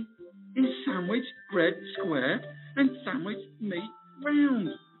 Why is sandwich bread square and sandwich meat round?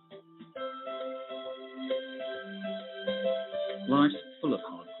 Life's full of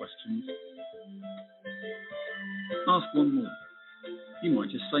hard questions. Ask one more. You might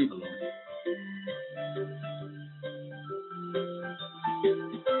just save a life.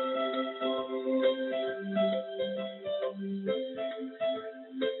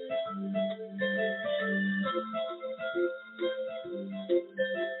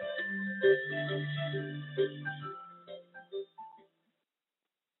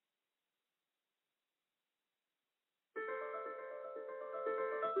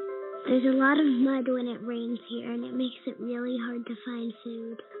 There's a lot of mud when it rains here, and it makes it really hard to find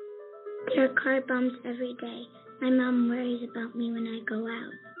food. There are car bombs every day. My mom worries about me when I go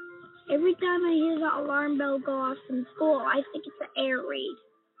out. Every time I hear the alarm bell go off in school, I think it's an air raid.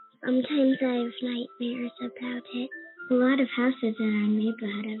 Sometimes I have nightmares about it. A lot of houses in our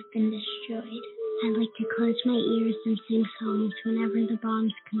neighborhood have been destroyed. I like to close my ears and sing songs whenever the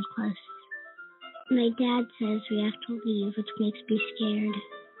bombs come close. My dad says we have to leave, which makes me scared.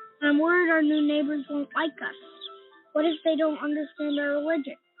 I'm worried our new neighbors won't like us. What if they don't understand our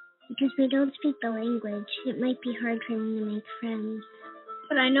religion? Because we don't speak the language, it might be hard for them to make friends.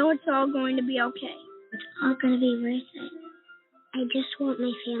 But I know it's all going to be okay. It's all going to be worth it. I just want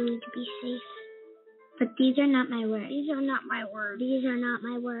my family to be safe. But these are not my words. These are not my words. These are not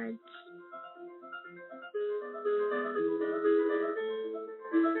my words.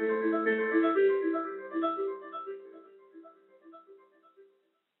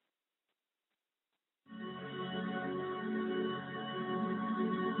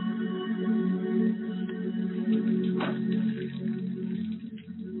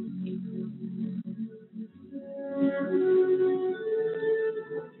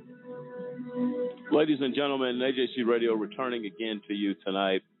 Ladies and gentlemen, AJC Radio returning again to you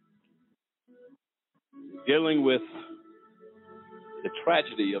tonight, dealing with the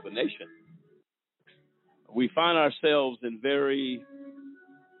tragedy of a nation. We find ourselves in very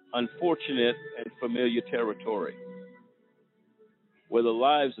unfortunate and familiar territory where the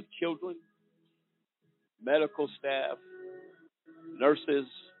lives of children, medical staff, nurses,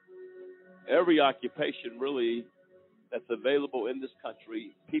 every occupation really that's available in this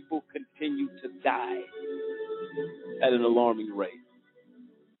country, people continue to die at an alarming rate.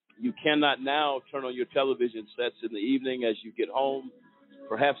 You cannot now turn on your television sets in the evening as you get home,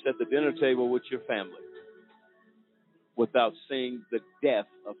 perhaps at the dinner table with your family, without seeing the death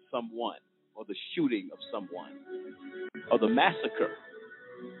of someone or the shooting of someone or the massacre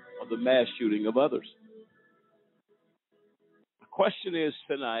or the mass shooting of others. The question is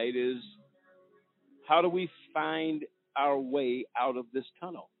tonight is, how do we find our way out of this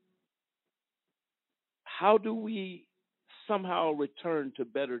tunnel? How do we somehow return to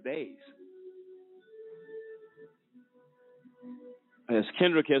better days? As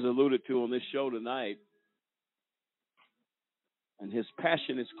Kendrick has alluded to on this show tonight, and his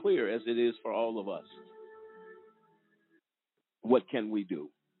passion is clear as it is for all of us, what can we do?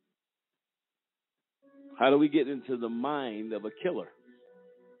 How do we get into the mind of a killer,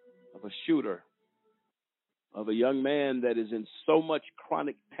 of a shooter, of a young man that is in so much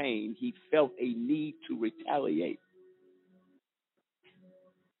chronic pain, he felt a need to retaliate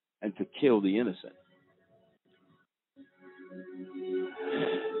and to kill the innocent?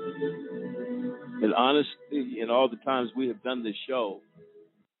 And honestly, in all the times we have done this show,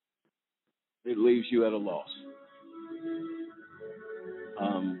 it leaves you at a loss.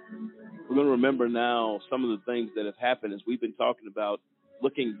 We're going to remember now some of the things that have happened as we've been talking about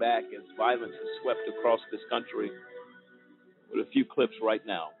looking back as violence has swept across this country with a few clips right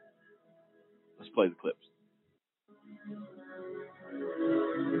now. Let's play the clips.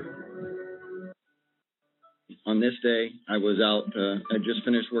 On this day, I was out. I just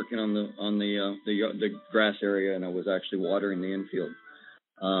finished working on the grass area, and I was actually watering the infield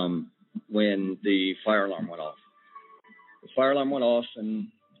when the fire alarm went off. The fire alarm went off, and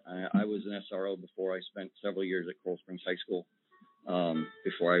I was an SRO before. I spent several years at Coral Springs High School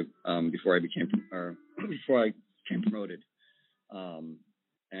before I became promoted,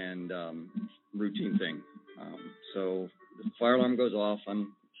 and routine thing. So the fire alarm goes off.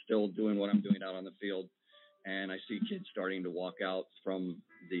 I'm still doing what I'm doing out on the field. And I see kids starting to walk out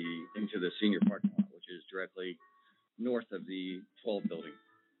into the senior parking lot, which is directly north of the 12 building.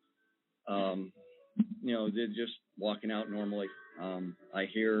 They're just walking out normally. I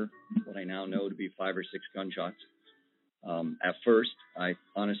hear what I now know to be 5 or 6 gunshots. At first, I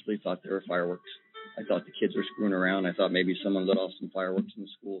honestly thought they were fireworks. I thought the kids were screwing around. I thought maybe someone lit off some fireworks in the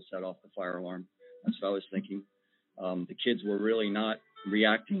school, set off the fire alarm. That's what I was thinking. The kids were really not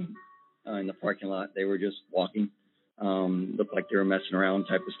reacting in the parking lot. They were just walking. Looked like they were messing around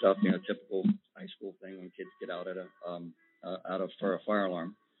type of stuff, typical high school thing when kids get out for a fire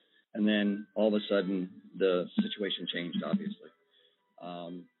alarm. And then all of a sudden the situation changed, obviously.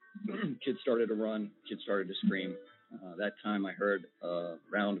 Kids started to run, kids started to scream. That time I heard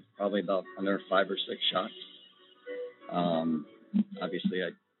around probably about another 5 or 6 shots. Obviously I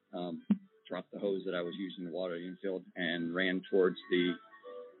dropped the hose that I was using to water the infield and ran towards the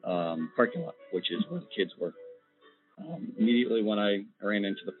parking lot, which is where the kids were. Immediately when I ran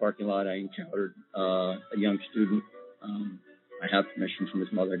into the parking lot, I encountered a young student. I have permission from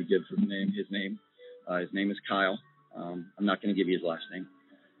his mother to give his name. His name is Kyle. I'm not going to give you his last name.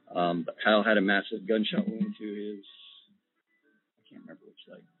 But Kyle had a massive gunshot wound to his, I can't remember which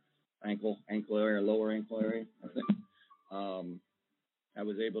leg, ankle area, lower ankle area, I think. I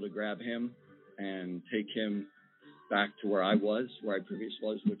was able to grab him and take him back to where I previously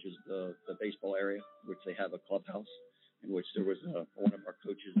was, which is the baseball area, which they have a clubhouse, in which there was one of our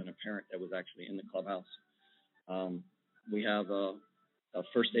coaches and a parent that was actually in the clubhouse. We have a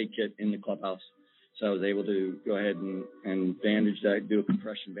first aid kit in the clubhouse, so I was able to go ahead and bandage that, do a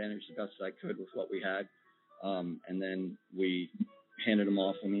compression bandage the best I could with what we had, and then we handed him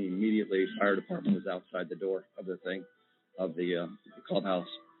off, and immediately fire department was outside the door of the clubhouse.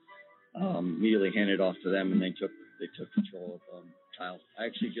 Immediately handed off to them, and they took control of Kyle. I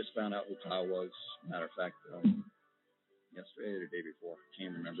actually just found out who Kyle was. Matter of fact, yesterday or the day before,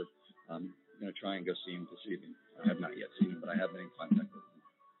 can't remember. I'm going to try and go see him this evening. I have not yet seen him, but I have been in contact with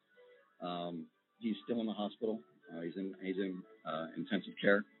him. He's still in the hospital. He's in intensive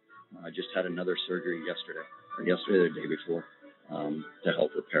care. I just had another surgery yesterday or the day before, to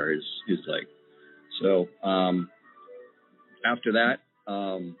help repair his leg. So after that,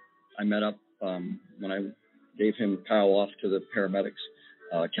 I met up when I gave him Kyle off to the paramedics.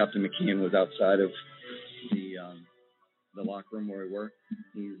 Captain McKeon was outside of the locker room where we were.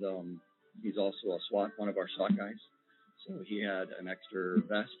 He's also one of our SWAT guys. So he had an extra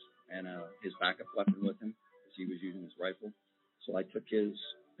vest and his backup weapon with him because he was using his rifle. So I took his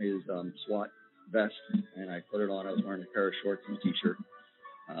SWAT vest and I put it on. I was wearing a pair of shorts and a t-shirt.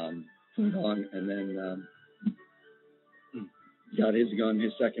 Put it on, and then got his gun,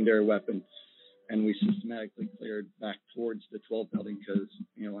 his secondary weapon, and we systematically cleared back towards the 12 building because,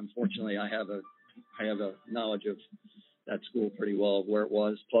 unfortunately I have a knowledge of that school pretty well, of where it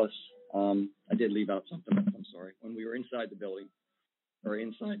was. Plus, I did leave out something. I'm sorry. When we were inside the building, or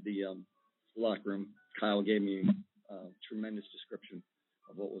inside the locker room, Kyle gave me a tremendous description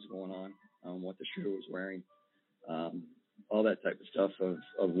of what was going on, what the shooter was wearing, all that type of stuff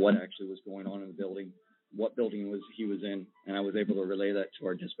of what actually was going on in the building, what building he was in, and I was able to relay that to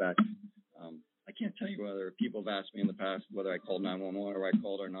our dispatch. I can't tell you whether people have asked me in the past whether I called 911 or I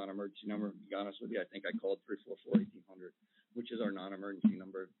called our non-emergency number. To be honest with you, I think I called 344-1800, which is our non-emergency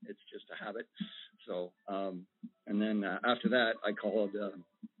number. It's just a habit. So, and then after that, I called.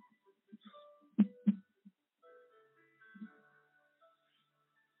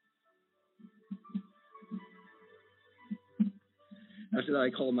 After that, I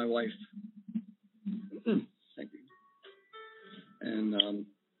called my wife. Thank you. And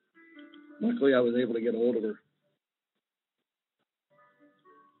luckily, I was able to get a hold of her.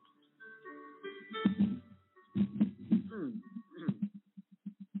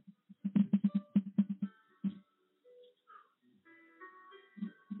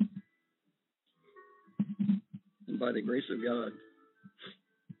 And by the grace of God,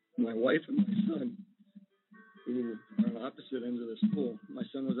 my wife and my son, who are on opposite ends of the school. My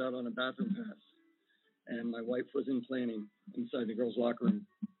son was out on a bathroom pass, and my wife was in planning inside the girls' locker room.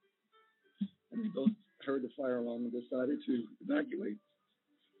 And they both heard the fire alarm and decided to evacuate.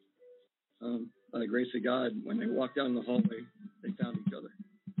 By the grace of God, when they walked down the hallway, they found each other.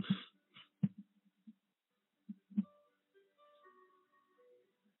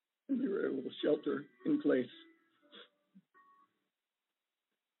 And they were able to shelter in place.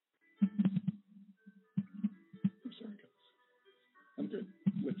 I'm sorry, guys. I'm good.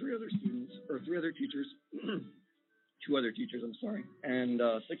 With three other teachers, two other teachers, and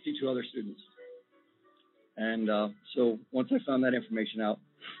 62 other students. And so once I found that information out,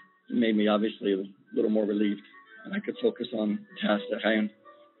 it made me obviously a little more relieved, and I could focus on the task at hand.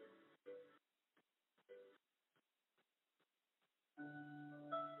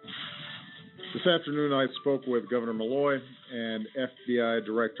 This afternoon, I spoke with Governor Malloy and FBI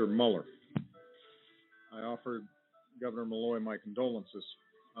Director Mueller. I offered Governor Malloy my condolences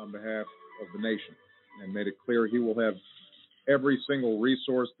on behalf of the nation and made it clear he will have every single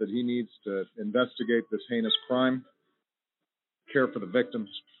resource that he needs to investigate this heinous crime, care for the victims,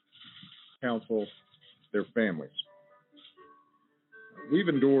 counsel their families. We've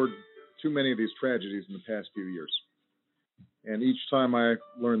endured too many of these tragedies in the past few years, and each time I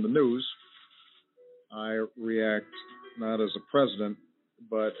learn the news, I react not as a president,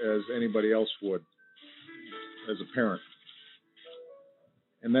 but as anybody else would, as a parent.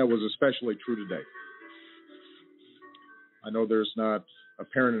 And that was especially true today. I know there's not a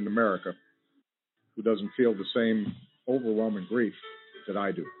parent in America who doesn't feel the same overwhelming grief that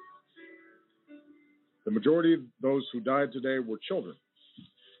I do. The majority of those who died today were children.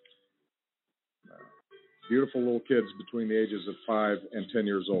 Beautiful little kids between the ages of 5 and 10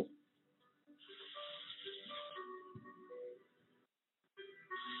 years old.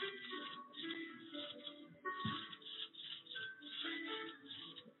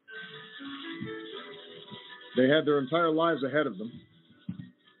 They had their entire lives ahead of them.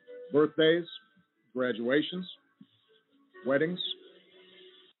 Birthdays, graduations, weddings,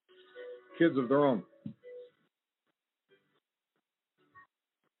 kids of their own.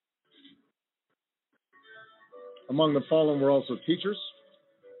 Among the fallen were also teachers,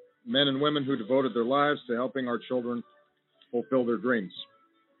 men and women who devoted their lives to helping our children fulfill their dreams.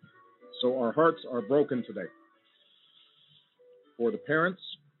 So our hearts are broken today for the parents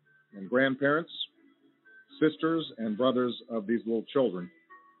and grandparents, sisters and brothers of these little children,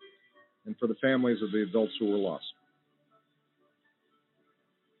 and for the families of the adults who were lost.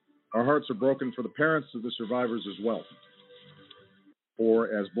 Our hearts are broken for the parents of the survivors as well.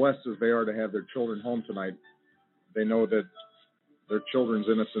 For as blessed as they are to have their children home tonight, they know that their children's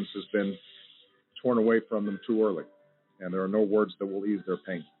innocence has been torn away from them too early, and there are no words that will ease their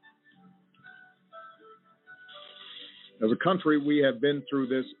pain. As a country, we have been through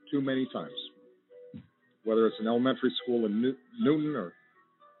this too many times. Whether it's an elementary school in Newton or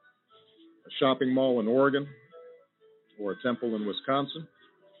a shopping mall in Oregon or a temple in Wisconsin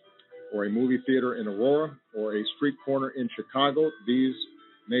or a movie theater in Aurora or a street corner in Chicago, these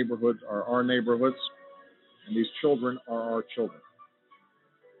neighborhoods are our neighborhoods and these children are our children.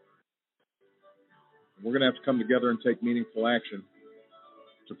 We're going to have to come together and take meaningful action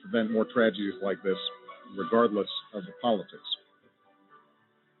to prevent more tragedies like this, regardless of the politics.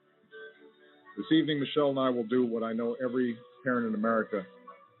 This evening, Michelle and I will do what I know every parent in America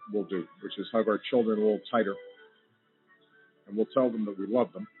will do, which is hug our children a little tighter, and we'll tell them that we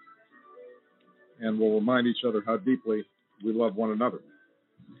love them, and we'll remind each other how deeply we love one another.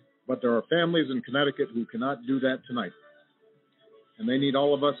 But there are families in Connecticut who cannot do that tonight, and they need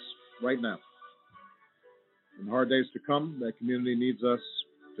all of us right now. In the hard days to come, that community needs us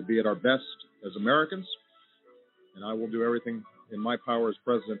to be at our best as Americans, and I will do everything in my power as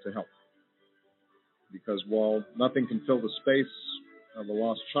president to help. Because while nothing can fill the space of a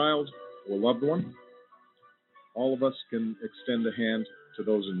lost child or loved one, all of us can extend a hand to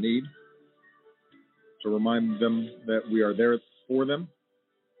those in need, to remind them that we are there for them,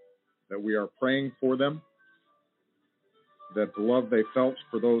 that we are praying for them, that the love they felt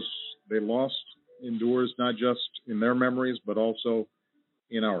for those they lost endures not just in their memories, but also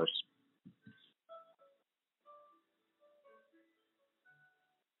in ours.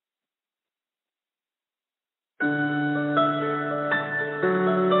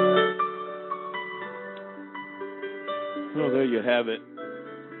 Well, there you have it.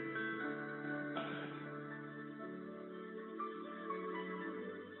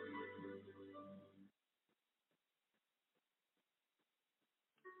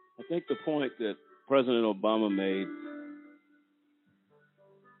 I think the point that President Obama made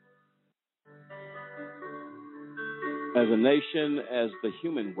As a nation, as the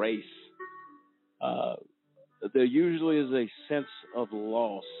human race, there usually is a sense of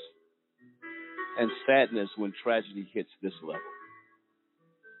loss and sadness when tragedy hits this level.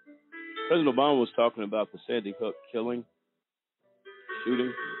 President Obama was talking about the Sandy Hook shooting.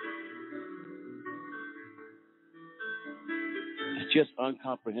 It's just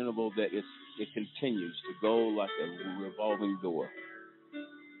incomprehensible that it continues to go like a revolving door.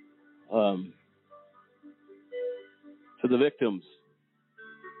 To the victims,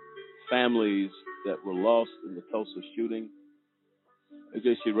 families that were lost in the Tulsa shooting,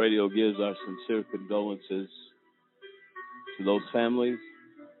 AJC Radio gives our sincere condolences to those families,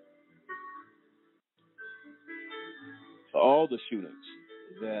 to all the shootings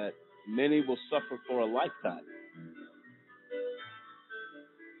that many will suffer for a lifetime.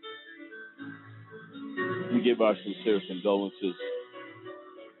 We give our sincere condolences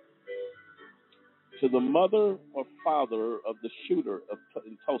to the mother or father of the shooter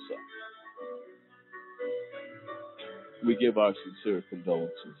in Tulsa. We give our sincere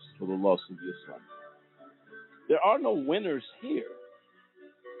condolences for the loss of your son. There are no winners here.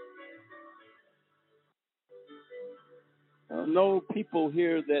 No people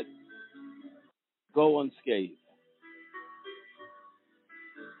here that go unscathed.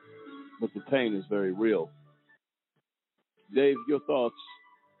 But the pain is very real. Dave, your thoughts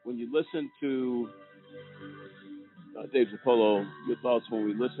when you listen to Dave Zappolo, your thoughts when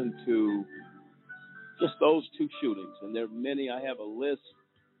we listen to just those two shootings, and there are many. I have a list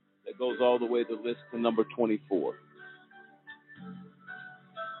that goes all the way to number 24.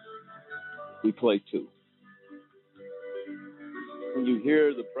 We play two. When you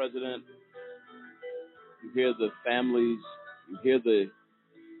hear the president, you hear the families, you hear the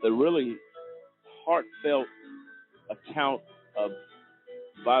really heartfelt account of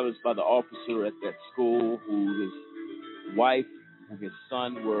violence by the officer at that school, who his wife and his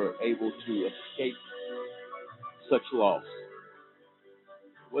son were able to escape such loss.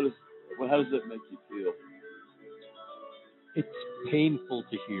 How does that make you feel? It's painful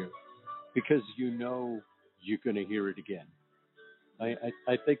to hear because you know you're going to hear it again.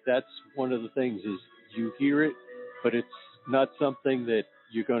 I think that's one of the things is you hear it, but it's not something that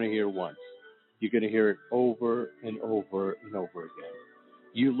you're going to hear once. You're going to hear it over and over and over again.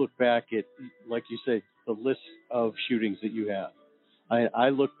 You look back at, like you say, the list of shootings that you have. I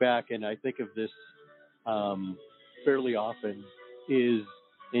look back and I think of this fairly often. Is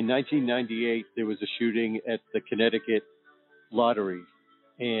in 1998 there was a shooting at the Connecticut Lottery,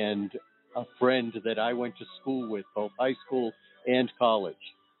 and a friend that I went to school with, both high school and college,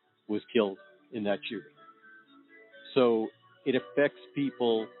 was killed in that shooting. So it affects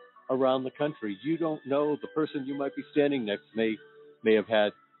people around the country. You don't know, the person you might be standing next may have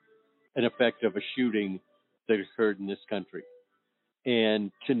had an effect of a shooting that occurred in this country.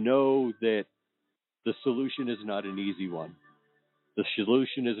 And to know that the solution is not an easy one. The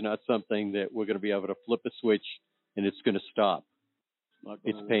solution is not something that we're going to be able to flip a switch and it's going to stop.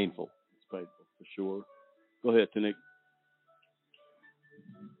 It's painful. It's painful, for sure. Go ahead, Tanik.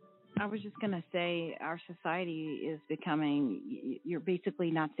 I was just going to say our society is becoming, you're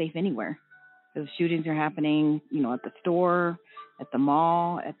basically not safe anywhere. The shootings are happening, at the store, at the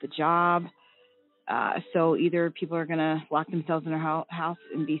mall, at the job. So either people are going to lock themselves in their house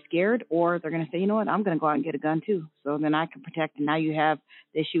and be scared, or they're going to say, you know what, I'm going to go out and get a gun too. So then I can protect. And now you have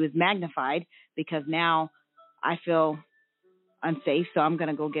the issue is magnified because now I feel unsafe. So I'm going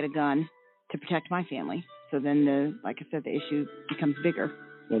to go get a gun to protect my family. So then, like I said, the issue becomes bigger.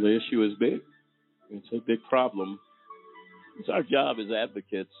 Well, the issue is big. It's a big problem. It's our job as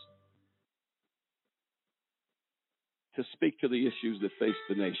advocates to speak to the issues that face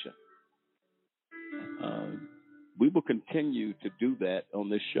the nation. We will continue to do that on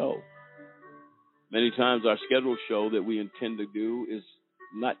this show. Many times our scheduled show that we intend to do is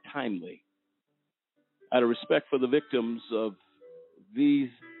not timely. Out of respect for the victims of these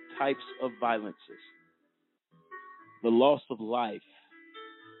types of violences, the loss of life,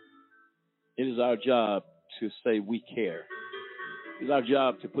 it is our job to say we care. It is our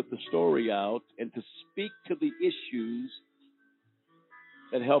job to put the story out and to speak to the issues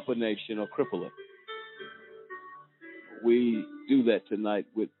that help a nation or cripple it. We do that tonight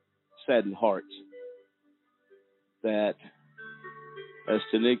with saddened hearts that, as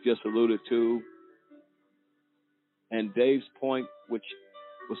Tanik just alluded to, and Dave's point, which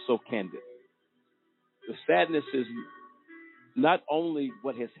was so candid, the sadness is not only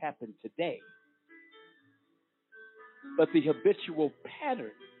what has happened today, but the habitual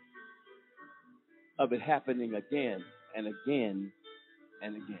pattern of it happening again and again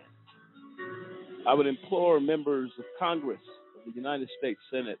and again. I would implore members of Congress, of the United States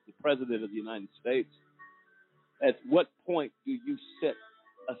Senate, the President of the United States, at what point do you set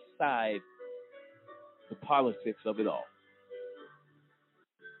aside the politics of it all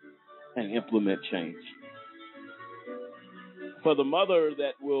and implement change? For the mother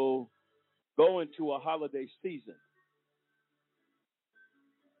that will go into a holiday season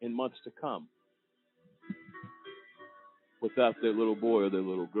in months to come without their little boy or their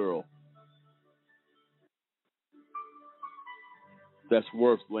little girl, that's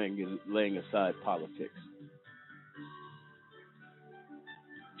worth laying aside politics.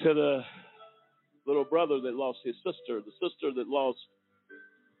 To the little brother that lost his sister, the sister that lost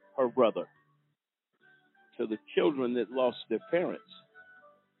her brother, to the children that lost their parents,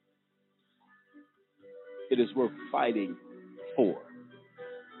 it is worth fighting for.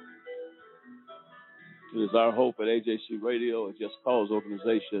 It is our hope at AJC Radio, a Just Cause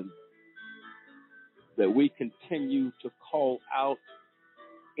organization, that we continue to call out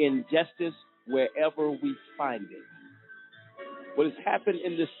injustice wherever we find it. What has happened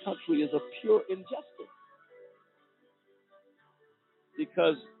in this country is a pure injustice,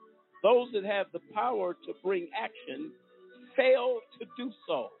 because those that have the power to bring action fail to do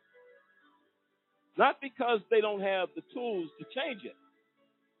so. Not because they don't have the tools to change it,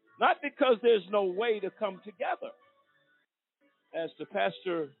 not because there's no way to come together. As to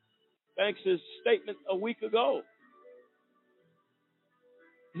Pastor Banks' statement a week ago,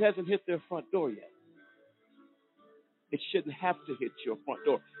 it hasn't hit their front door yet. It shouldn't have to hit your front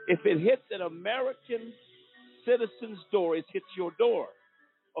door. If it hits an American citizen's door, it hits your door,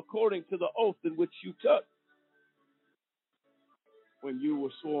 according to the oath in which you took when you were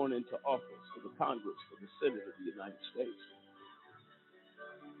sworn into office to the Congress, to the Senate of the United States.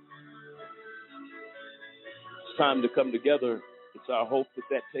 It's time to come together. It's our hope that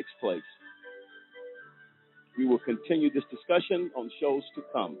that takes place. We will continue this discussion on shows to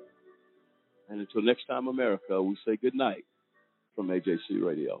come. And until next time, America, we say good night from AJC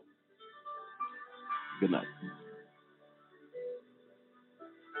Radio. Good night.